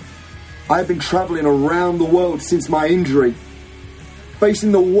 I've been traveling around the world since my injury,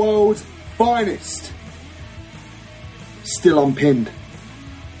 facing the world's finest. Still unpinned,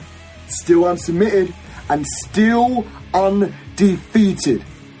 still unsubmitted, and still undefeated.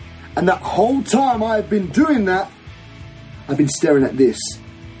 And that whole time I have been doing that, I've been staring at this.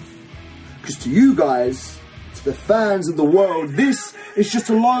 Because to you guys, to the fans of the world, this is just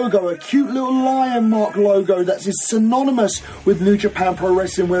a logo, a cute little lion mark logo that is synonymous with New Japan Pro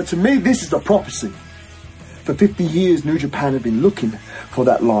Wrestling, where to me, this is a prophecy. For 50 years, New Japan have been looking for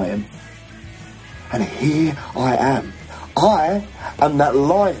that lion. And here I am. I am that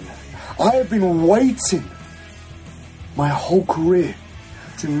lion. I have been waiting my whole career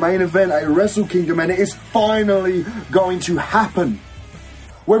to main event a Wrestle Kingdom, and it is finally going to happen.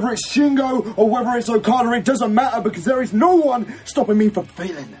 Whether it's Shingo or whether it's Okada, it doesn't matter, because there is no one stopping me from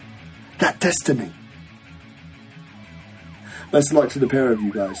feeling that destiny. Best of luck to the pair of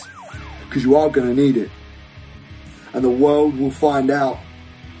you guys, because you are going to need it. And the world will find out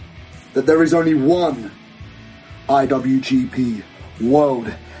that there is only one IWGP World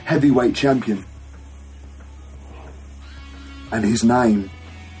Heavyweight Champion. And his name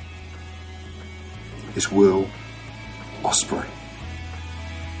is Will Ospreay.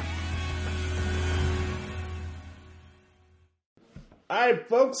 Alright,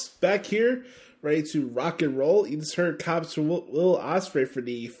 folks, back here, ready to rock and roll. You just heard comments from Will Ospreay for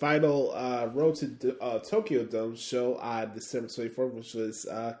the final Road to Tokyo Dome show on December 24th, which was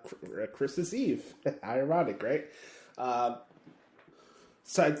Christmas Eve. Ironic, right?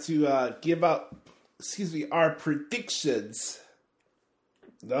 Decided to give out, our predictions.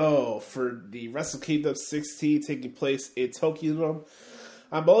 For the Wrestle Kingdom 16 taking place in Tokyo Dome.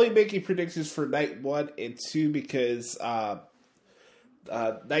 I'm only making predictions for night 1 and 2 because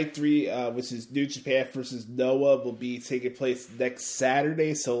night 3, which is New Japan versus Noah, will be taking place next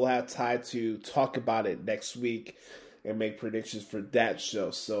Saturday, so we'll have time to talk about it next week and make predictions for that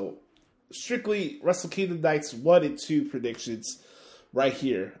show. So, strictly Wrestle Kingdom nights 1 and 2 predictions right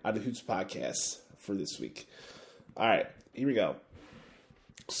here on the Hoots podcast for this week. Alright, here we go.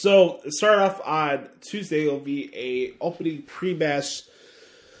 So, start off on Tuesday, it'll be a opening pre-match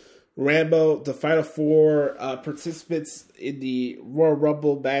Rambo, the final 4 participants in the Royal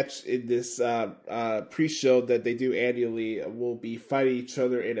Rumble match in this pre-show that they do annually will be fighting each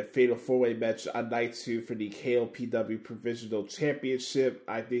other in a fatal 4-way match on night 2 for the KOPW Provisional Championship.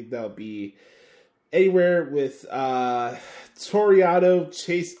 I think that'll be anywhere with Toriano,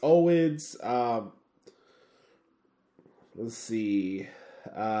 Chase Owens, let's see,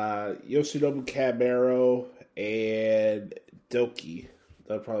 Yoshinobu Kamaro, and Doki.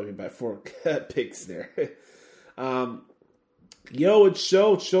 That'll probably be my 4 picks there. Yo and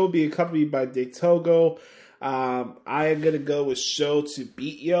Show will be accompanied by Dick Togo. I am going to go with Show to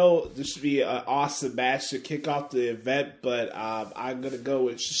beat Yo. This should be an awesome match to kick off the event, but I'm going to go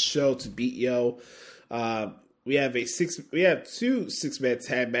with Show to beat Yo. We have 2 6-man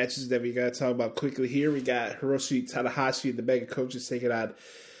tag matches that we got to talk about quickly here. We got Hiroshi Tanahashi and the Mega Coaches taking on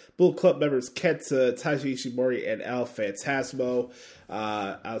Bullet Club members Kenta, Taiji Ishimori, and El Phantasmo.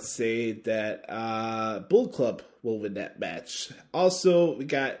 I'll say that Bullet Club will win that match. Also, we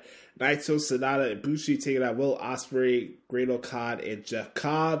got Naito, Sonata, and Bushi taking on Will Ospreay, Great Khan, and Jeff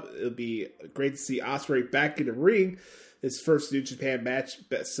Cobb. It'll be great to see Ospreay back in the ring. His first New Japan match,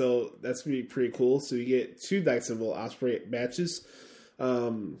 so that's going to be pretty cool. So you get 2 nights of Will Ospreay matches. I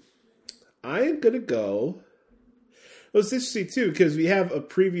am going to go... Well, it's interesting, too, because we have a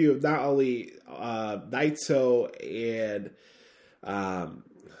preview of not only Naito and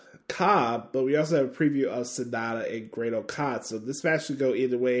Cobb, but we also have a preview of Sonata and Great Khan. So this match could go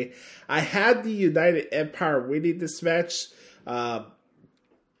either way. I had the United Empire winning this match, but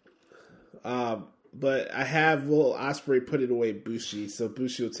I have Will Ospreay putting away Bushi, so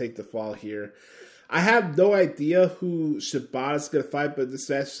Bushi will take the fall here. I have no idea who Shibata's going to fight, but this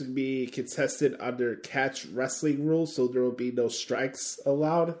match is going to be contested under catch wrestling rules, so there will be no strikes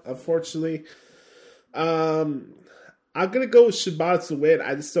allowed, unfortunately. I'm going to go with Shibata to win.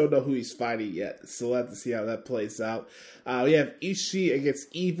 I just don't know who he's fighting yet, so we'll have to see how that plays out. We have Ishii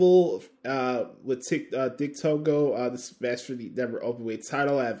against Evil with Dick Togo. This match for the Never Openweight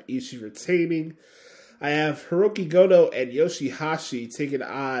title. I have Ishii retaining. I have Hiroki Goto and Yoshihashi taking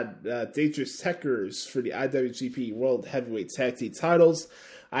on Dangerous Tekkers for the IWGP World Heavyweight Tag Team titles.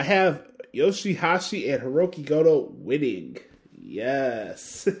 I have Yoshihashi and Hiroki Goto winning.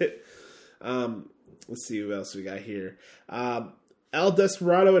 Yes. Let's see who else we got here. El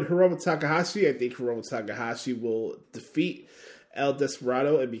Desperado and Hiromu Takahashi. I think Hiromu Takahashi will defeat El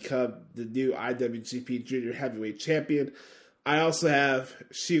Desperado and become the new IWGP Junior Heavyweight Champion. I also have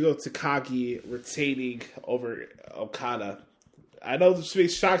Shingo Takagi retaining over Okada. I know this may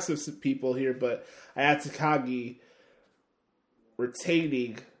shock some people here, but I have Takagi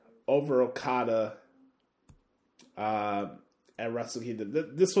retaining over Okada at Wrestle Kingdom.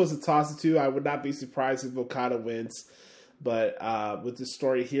 This was a toss of 2. I would not be surprised if Okada wins, but with the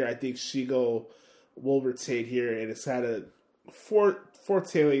story here, I think Shingo will retain here, and it's kind of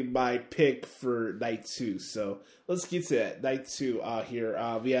foretailing my pick for night 2. So let's get to that. Night 2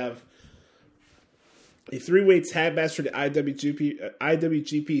 here. We have a 3-way tag match for the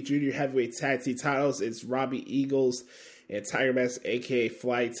IWGP Junior Heavyweight Tag Team titles. It's Robbie Eagles and Tiger Mask, a.k.a.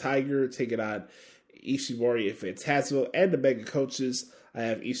 Flying Tiger, taking on Ishimori and Phantasmo, and the Mega Coaches. I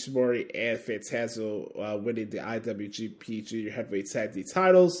have Ishimori and Phantasmo winning the IWGP Junior Heavyweight Tag Team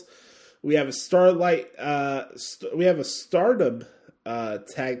titles. We have a Stardom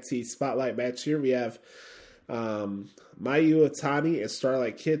Tag Team Spotlight match here. We have Mayu Itani and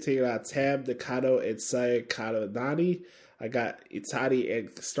Starlight Kid taking on Tam Nakano and Saya Kanonani. I got Itani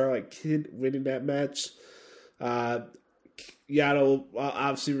and Starlight Kid winning that match. Yano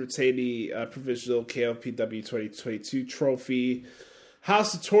obviously retain the provisional KLPW 2022 trophy.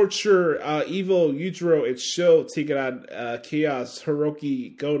 House of Torture, Evil, Yujiro, and Sho taking on Chaos,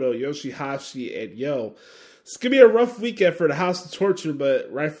 Hiroki Goto, Yoshihashi, and Yo. It's going to be a rough weekend for the House of Torture, but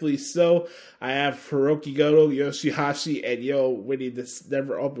rightfully so. I have Hiroki Goto, Yoshihashi, and Yo winning this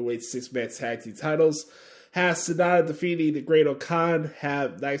never openweight 6-man tag team titles. Have Sonata defeating the Great Okan.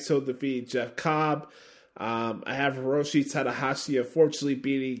 Have Naito defeating Jeff Cobb. I have Hiroshi Tanahashi unfortunately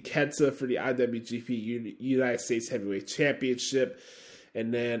beating Kenta for the IWGP United States Heavyweight Championship.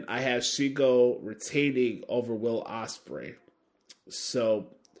 And then I have Shingo retaining over Will Ospreay. So,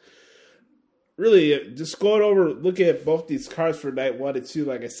 really, just going over, looking at both these cards for night 1 and 2,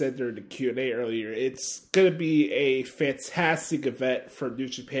 like I said during the Q&A earlier, it's going to be a fantastic event for New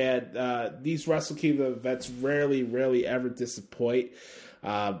Japan. These Wrestle Kingdom events rarely ever disappoint.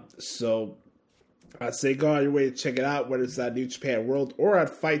 So, I say go on your way to check it out, whether it's on New Japan World or on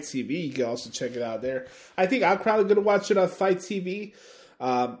Fight TV. You can also check it out there. I think I'm probably going to watch it on Fight TV.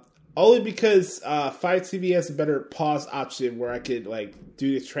 Only because Fight TV has a better pause option where I could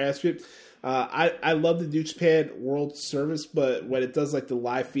do the transcript. I love the New Japan World service, but when it does the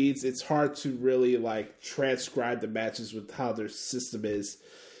live feeds, it's hard to really transcribe the matches with how their system is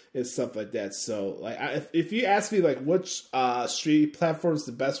and stuff like that. So if you ask me which streaming platform is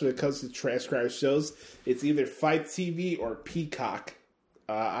the best when it comes to transcribed shows, it's either Fight TV or Peacock.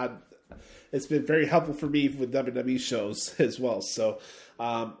 It's been very helpful for me with WWE shows as well. So,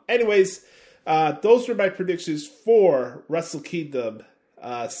 anyways, those were my predictions for Wrestle Kingdom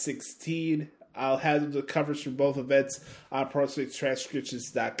 16. I'll have the coverage for both events on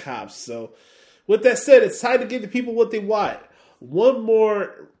ProSpectTranscriptions.com. So, with that said, it's time to give the people what they want. One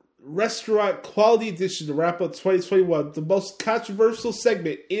more restaurant quality edition to wrap up 2021, the most controversial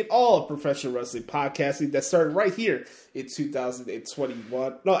segment in all of professional wrestling podcasting that started right here in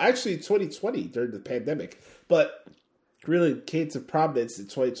 2021. No, actually 2020 during the pandemic, but really came to prominence in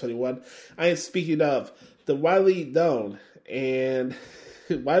 2021. I am speaking of the widely known and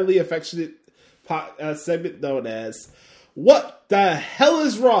widely affectionate segment known as What the Hell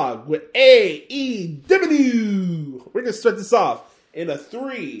is Wrong with AEW? We're going to start this off in a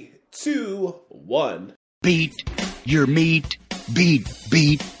 3, 2, 1. Beat your meat. Beat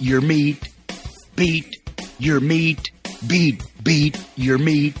your meat. Beat your meat. Beat your meat. Beat your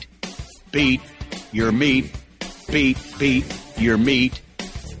meat. Beat your meat.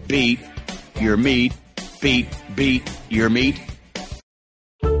 Beat your meat. Beat your meat.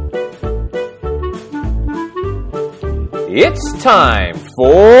 It's time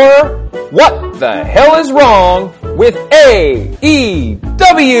for What the Hell is Wrong with AEW?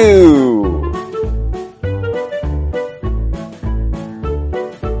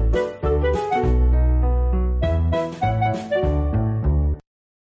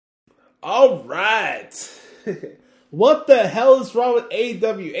 All right. What the hell is wrong with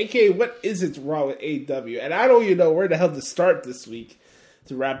AEW? AKA, what isn't wrong with AEW? And I don't even know where the hell to start this week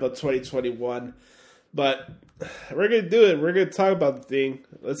to wrap up 2021. But we're going to do it. We're going to talk about the thing.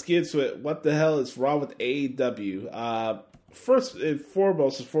 Let's get into it. What the hell is wrong with AEW? First and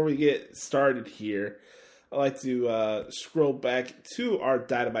foremost, before we get started here, I'd like to scroll back to our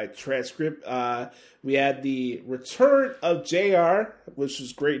Dynamite transcript. We had the return of JR, which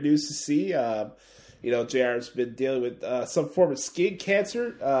was great news to see. JR has been dealing with some form of skin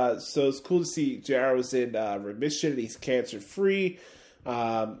cancer. So it's cool to see JR was in remission and he's cancer-free.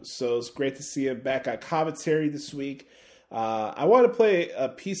 So it's great to see him back on commentary this week. I want to play a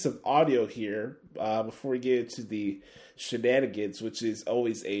piece of audio here before we get into the shenanigans, which is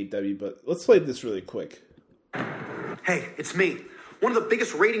always AEW, but let's play this really quick. Hey, it's me. One of the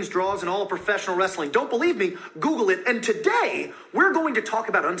biggest ratings draws in all of professional wrestling. Don't believe me? Google it. And today, we're going to talk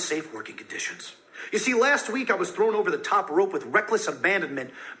about unsafe working conditions. You see, last week I was thrown over the top rope with reckless abandonment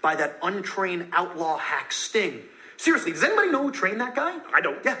by that untrained outlaw hack Sting. Seriously, does anybody know who trained that guy? I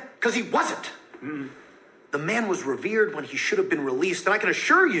don't. Yeah, because he wasn't. The man was revered when he should have been released. And I can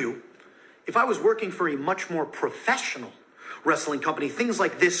assure you, if I was working for a much more professional wrestling company, things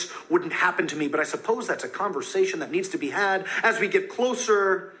like this wouldn't happen to me. But I suppose that's a conversation that needs to be had as we get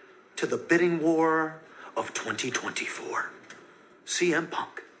closer to the bidding war of 2024. CM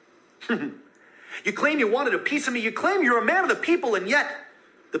Punk. You claim you wanted a piece of me. You claim you're a man of the people, and yet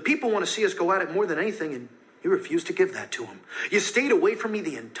the people want to see us go at it more than anything, and you refuse to give that to them. You stayed away from me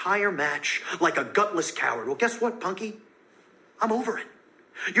the entire match like a gutless coward. Well, guess what, Punky? I'm over it.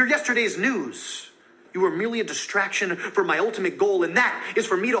 You're yesterday's news. You were merely a distraction for my ultimate goal, and that is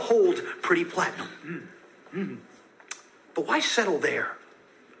for me to hold Pretty Platinum. But why settle there?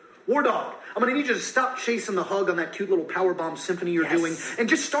 War Dog, I'm going to need you to stop chasing the hug on that cute little powerbomb symphony you're doing and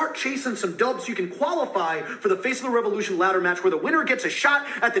just start chasing some dubs so you can qualify for the Face of the Revolution ladder match where the winner gets a shot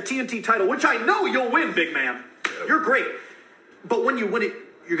at the TNT title, which I know you'll win, big man. You're great. But when you win it,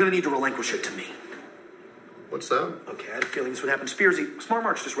 you're going to need to relinquish it to me. What's that? Okay, I had a feeling this would happen. Spearsy, Smart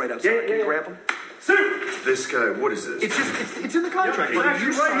Mark's just right outside. Can you grab him? This guy, what is this? It's in the contract. It's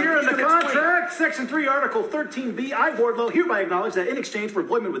actually right here in the contract. Section 3, Article 13B. I, Wardlow, hereby acknowledge that in exchange for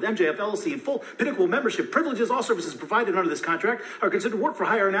employment with MJF LLC and full Pinnacle membership privileges, all services provided under this contract are considered work for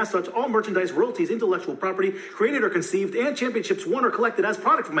hire, and as such, all merchandise, royalties, intellectual property created or conceived, and championships won or collected as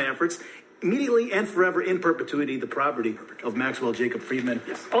product of my efforts, immediately and forever in perpetuity, the property of Maxwell Jacob Friedman.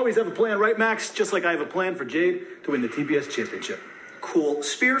 Yes. Always have a plan, right, Max? Just like I have a plan for Jade to win the TBS championship. Cool.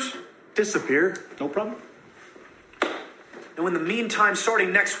 Spears? Disappear. No problem. Now, in the meantime,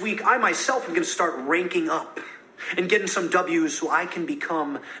 starting next week, I myself am going to start ranking up and getting some W's so I can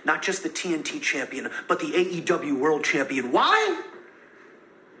become not just the TNT champion, but the AEW world champion. Why?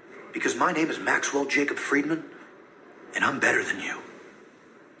 Because my name is Maxwell Jacob Friedman, and I'm better than you.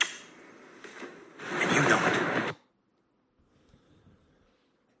 And you know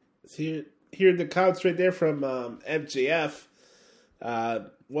it. Here the comments right there from MJF.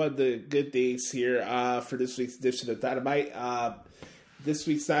 One of the good things here for this week's edition of Dynamite. This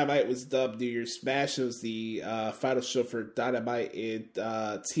week's Dynamite was dubbed New Year's Smash. It was the final show for Dynamite in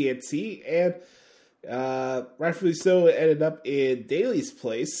TNT, and rightfully so, it ended up in Daly's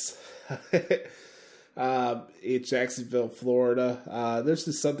place in Jacksonville, Florida. There's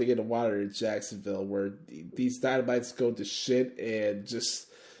just something in the water in Jacksonville where these Dynamites go to shit, and just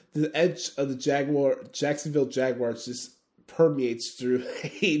the edge of the Jacksonville Jaguars just permeates through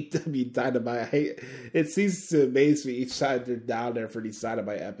AEW Dynamite. It seems to amaze me each time they're down there for these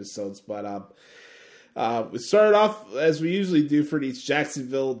Dynamite episodes. But we started off, as we usually do for these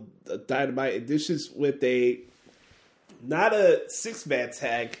Jacksonville Dynamite editions, with not a 6-man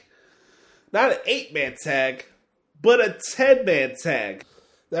tag, not an 8-man tag, but a 10-man tag.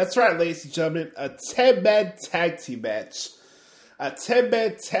 That's right, ladies and gentlemen, a 10-man tag team match. A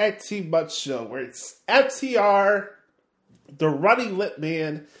 10-man tag team match show where it's FTR, the Running Lip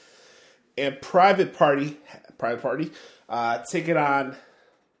Man, and Private Party, taking on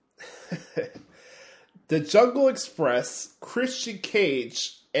the Jungle Express, Christian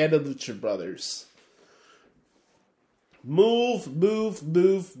Cage, and the Lucha Brothers. Move.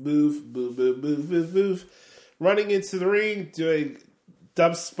 Running into the ring, doing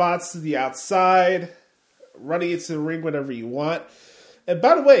dumb spots to the outside, running into the ring whenever you want. And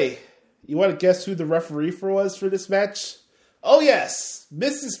by the way, you want to guess who the referee was for this match? Oh yes,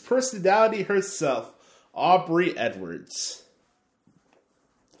 Mrs. Personality herself, Aubrey Edwards.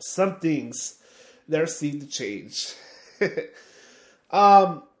 Some things never seem to change.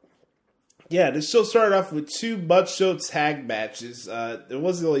 Yeah, this show started off with 2 Mud Show tag matches. It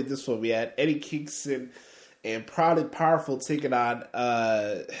wasn't only this one. We had Eddie Kingston and Proud and Powerful taking on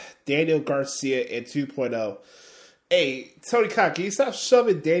Daniel Garcia and 2.0. Hey, Tony Khan, can you stop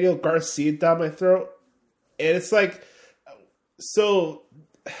shoving Daniel Garcia down my throat? And it's like, so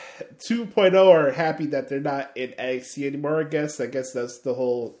 2.0 are happy that they're not in NXT anymore, I guess. I guess that's the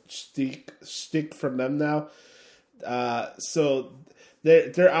whole shtick from them now. So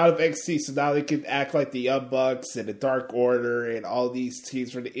they're out of NXT, so now they can act like the Young Bucks and the Dark Order and all these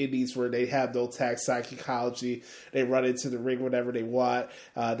teams from the Indies where they have no tag psychology. They run into the ring whenever they want.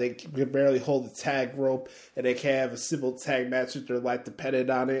 They can barely hold the tag rope, and they can't have a simple tag match with their life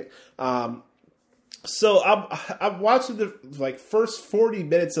dependent on it. So I'm watching the first 40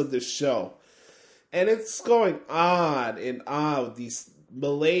 minutes of this show, and it's going on and on with these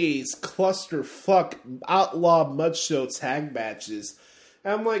malaise, clusterfuck, outlaw mud show tag matches.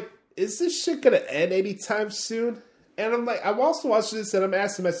 And I'm like, is this shit gonna end anytime soon? And I'm like, I'm also watching this and I'm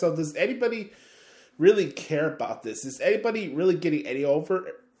asking myself, does anybody really care about this? Is anybody really getting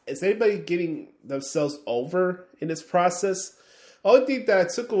Is anybody getting themselves over in this process? The only thing that I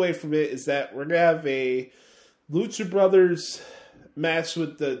took away from it is that we're gonna have a Lucha Brothers match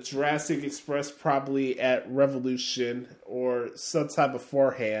with the Jurassic Express probably at Revolution or some type of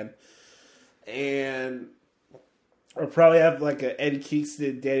forehand, and we'll probably have like a Eddie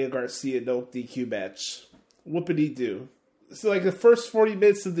Kingston, Daniel Garcia no DQ match. Whoopity do. So like the first 40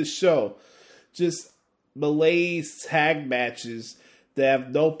 minutes of the show, just malaise tag matches that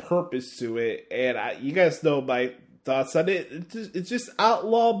have no purpose to it. And you guys know my thoughts on it. It's just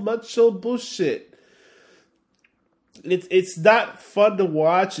outlaw macho bullshit. It's not fun to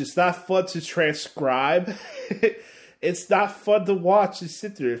watch. It's not fun to transcribe. It's not fun to watch and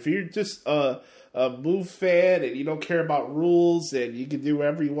sit there. If you're just a move fan and you don't care about rules and you can do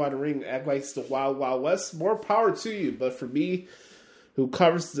whatever you want to ring, act like it's the Wild Wild West, more power to you. But for me, who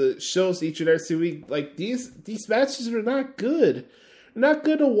covers the shows each and every week, like these matches are not good. They're not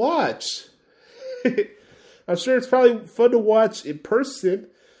good to watch. I'm sure it's probably fun to watch in person,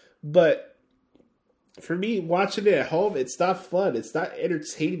 but for me, watching it at home, it's not fun. It's not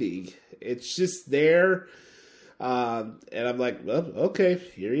entertaining. It's just there. And I'm like, well, okay,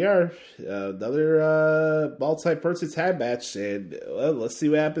 here we are. Another multi-person tag match, and let's see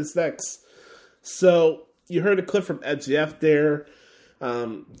what happens next. So, you heard a clip from MJF there.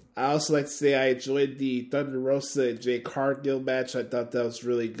 I also like to say I enjoyed the Thunder Rosa and Jay Cargill match. I thought that was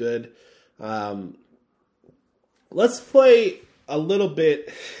really good. Let's play a little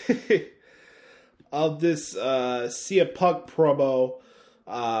bit of this CM Punk promo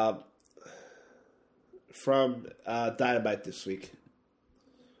from Dynamite this week.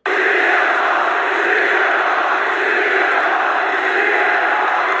 I've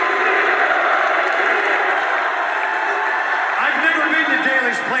never been to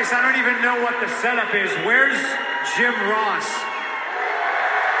Daly's place. I don't even know what the setup is. Where's Jim Ross?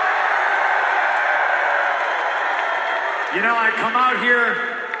 You know, I come out here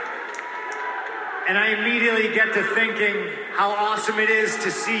and I immediately get to thinking how awesome it is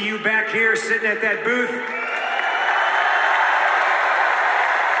to see you back here sitting at that booth.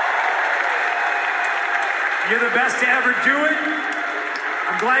 You're the best to ever do it.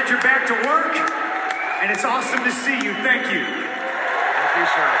 I'm glad you're back to work, and it's awesome to see you. Thank you. Thank you,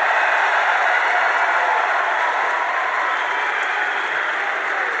 sir.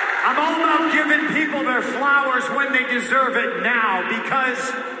 I'm all about giving people their flowers when they deserve it now, because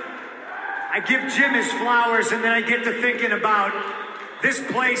I give Jim his flowers and then I get to thinking about this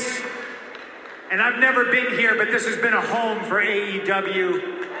place. And I've never been here, but this has been a home for AEW.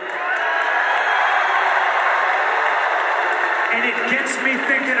 And it gets me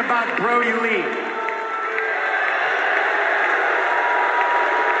thinking about Brody Lee.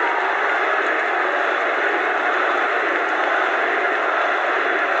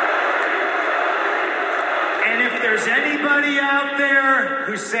 There's anybody out there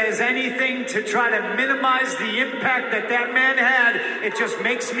who says anything to try to minimize the impact that that man had, it just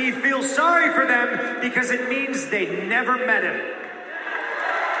makes me feel sorry for them because it means they never met him.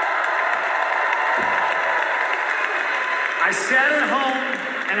 I sat at home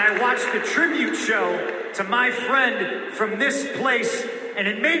and I watched the tribute show to my friend from this place, and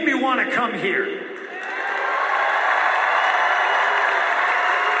it made me want to come here.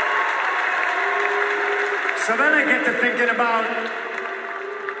 So then I get to thinking about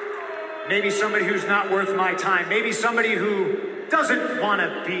maybe somebody who's not worth my time, maybe somebody who doesn't want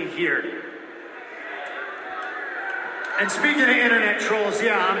to be here. And speaking of internet trolls,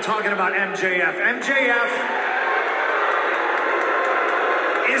 yeah, I'm talking about MJF. MJF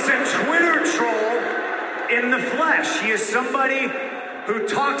is a Twitter troll in the flesh. He is somebody who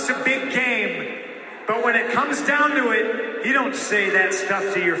talks a big game, but when it comes down to it, he don't say that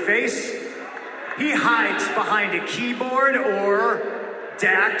stuff to your face. He hides behind a keyboard or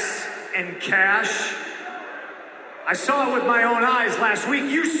Dax and Cash. I saw it with my own eyes last week.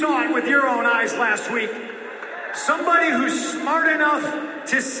 You saw it with your own eyes last week. Somebody who's smart enough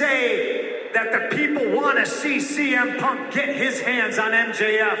to say that the people want to see CM Punk get his hands on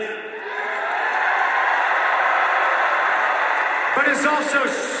MJF. But is also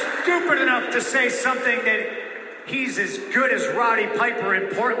stupid enough to say something that he's as good as Roddy Piper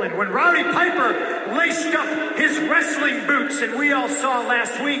in Portland. When Roddy Piper laced up his wrestling boots, and we all saw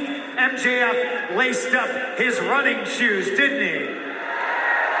last week, MJF laced up his running shoes, didn't he?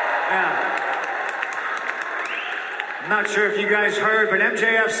 Yeah. I'm not sure if you guys heard, but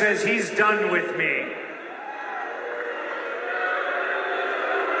MJF says he's done with me.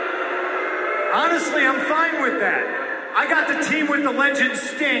 Honestly, I'm fine with that. I got the team with the legend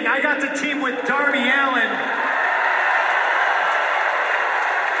Sting. I got the team with Darby Allin.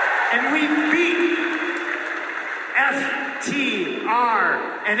 And we beat FTR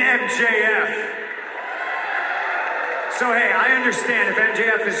and MJF. So hey, I understand if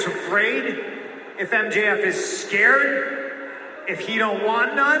MJF is afraid, if MJF is scared, if he don't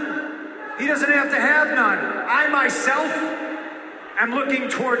want none, he doesn't have to have none. I myself am looking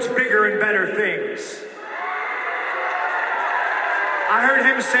towards bigger and better things. I heard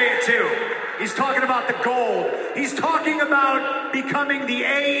him say it too. He's talking about the gold. He's talking about becoming the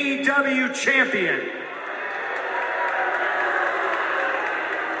AEW champion.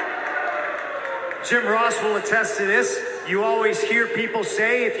 Jim Ross will attest to this. You always hear people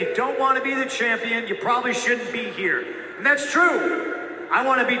say, if you don't want to be the champion, you probably shouldn't be here. And that's true. I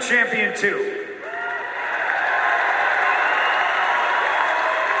want to be champion too.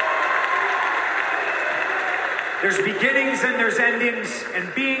 There's beginnings and there's endings,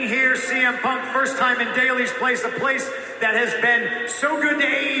 and being here, CM Punk, first time in Daly's Place, a place that has been so good to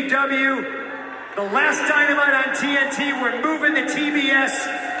AEW. The last Dynamite on TNT, we're moving to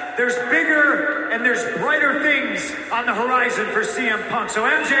TBS. There's bigger and there's brighter things on the horizon for CM Punk. So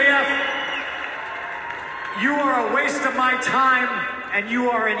MJF, you are a waste of my time, and you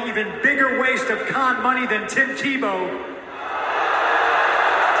are an even bigger waste of con money than Tim Tebow.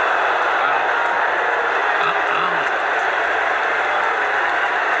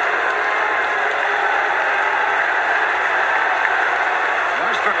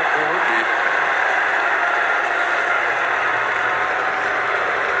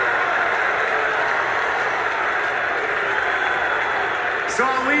 So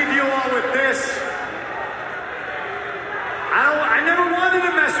I'll leave you all with this. I never wanted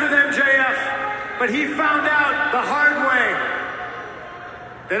to mess with MJF, but he found out the hard way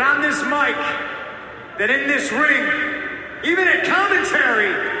that on this mic, that in this ring, even at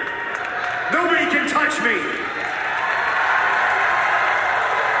commentary, nobody can touch me.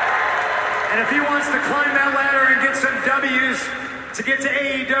 And if he wants to climb that ladder and get some W's to get to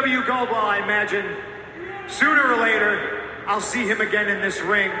AEW Gold, well, I imagine sooner or later, I'll see him again in this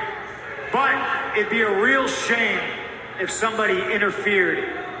ring. But it'd be a real shame if somebody interfered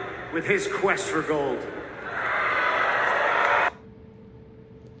with his quest for gold.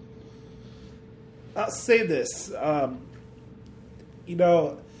 I'll say this. When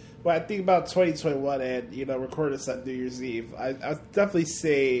I think about 2021 and, recording this on New Year's Eve, I definitely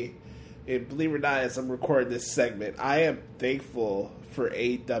say, and believe it or not, as I'm recording this segment, I am thankful for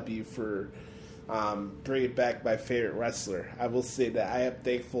AEW for bringing back my favorite wrestler. I will say that I am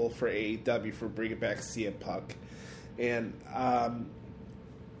thankful for AEW for bringing back CM Punk. And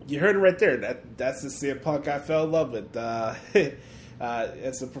you heard it right there. That's the CM Punk I fell in love with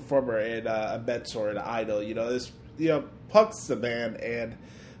as a performer and a mentor and an idol. Punk's the man, and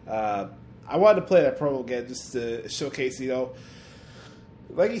I wanted to play that promo again just to showcase,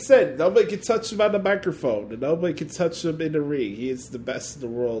 like he said, nobody can touch him on the microphone, and nobody can touch him in the ring. He is the best in the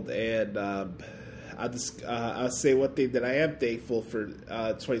world, and I'll say one thing that I am thankful for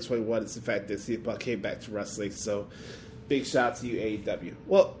 2021 is the fact that CM Punk came back to wrestling. So, big shout out to you, AEW.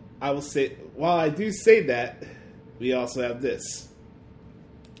 Well, I will say, while I do say that, we also have this.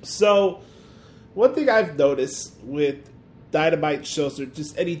 So, one thing I've noticed with Dynamite shows or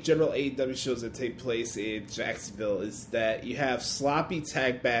just any general AEW shows that take place in Jacksonville is that you have sloppy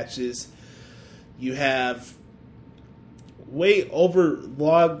tag matches, you have way over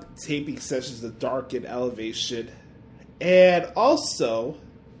long taping sessions of Dark and Elevation, and also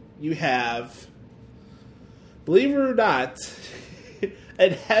you have, believe it or not, a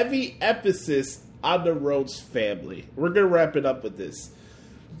heavy emphasis on the Rhodes family. We're going to wrap it up with this.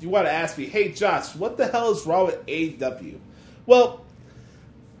 You want to ask me, hey Josh, what the hell is wrong with AEW? Well,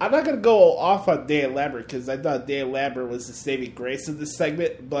 I'm not going to go off on Dan Lambert because I thought Dan Lambert was the saving grace of this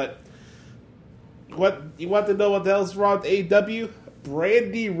segment, but what you want to know what the hell's wrong with AEW?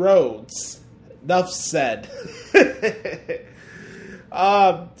 Brandy Rhodes. Enough said.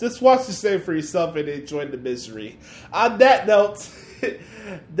 Just watch the same for yourself and enjoy the misery. On that note,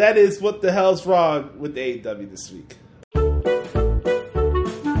 that is what the hell's wrong with AEW this week.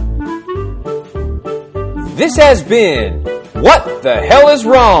 This has been What the Hell is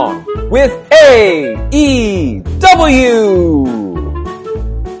Wrong with AEW.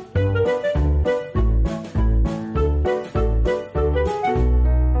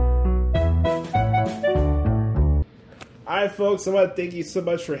 Alright folks, I want to thank you so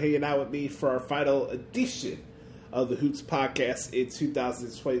much for hanging out with me for our final edition of the Hoots podcast in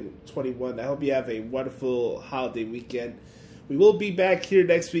 2021. I hope you have a wonderful holiday weekend. We will be back here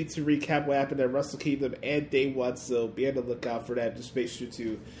next week to recap what happened at Wrestle Kingdom and Day 1, so be on the lookout for that. Just make sure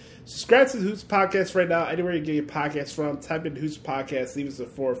to subscribe to the Hoots Podcast right now. Anywhere you get your podcast from, type in Hoots Podcast, leave us a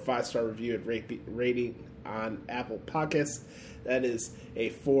 4 or 5 star review and rating on Apple Podcasts. That is a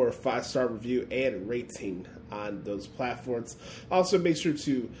 4 or 5 star review and rating on those platforms. Also, make sure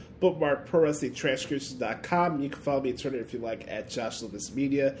to bookmark ProWrestlingTranscriptions.com. You can follow me on Twitter if you like at Josh Lopez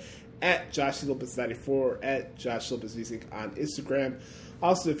Media, at Josh Lopez 94, at Josh Lopez Music on Instagram.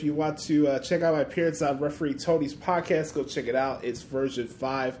 Also, if you want to check out my appearance on Referee Tony's podcast, go check it out. It's version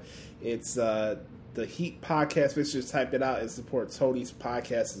 5. It's the Heat podcast. Make sure to type it out and support Tony's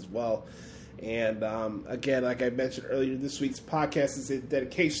podcast as well. And again, like I mentioned earlier, this week's podcast is in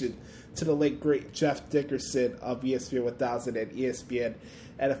dedication to the late, great Jeff Dickerson of ESPN 1000 and ESPN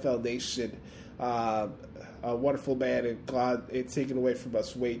NFL Nation. A wonderful man, and glad it's taken away from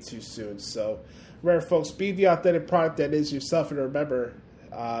us way too soon. So remember, folks, be the authentic product that is yourself, and remember,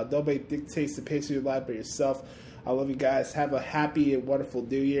 nobody dictates the pace of your life but yourself. I love you guys. Have a happy and wonderful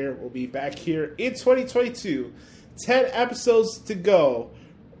new year. We'll be back here in 2022. 10 episodes to go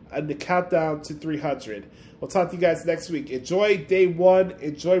and the countdown to 300. We'll talk to you guys next week. Enjoy day 1.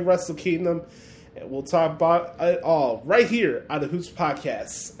 Enjoy Wrestle Kingdom. And we'll talk about it all right here on the Hoots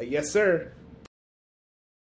Podcast. Yes, sir.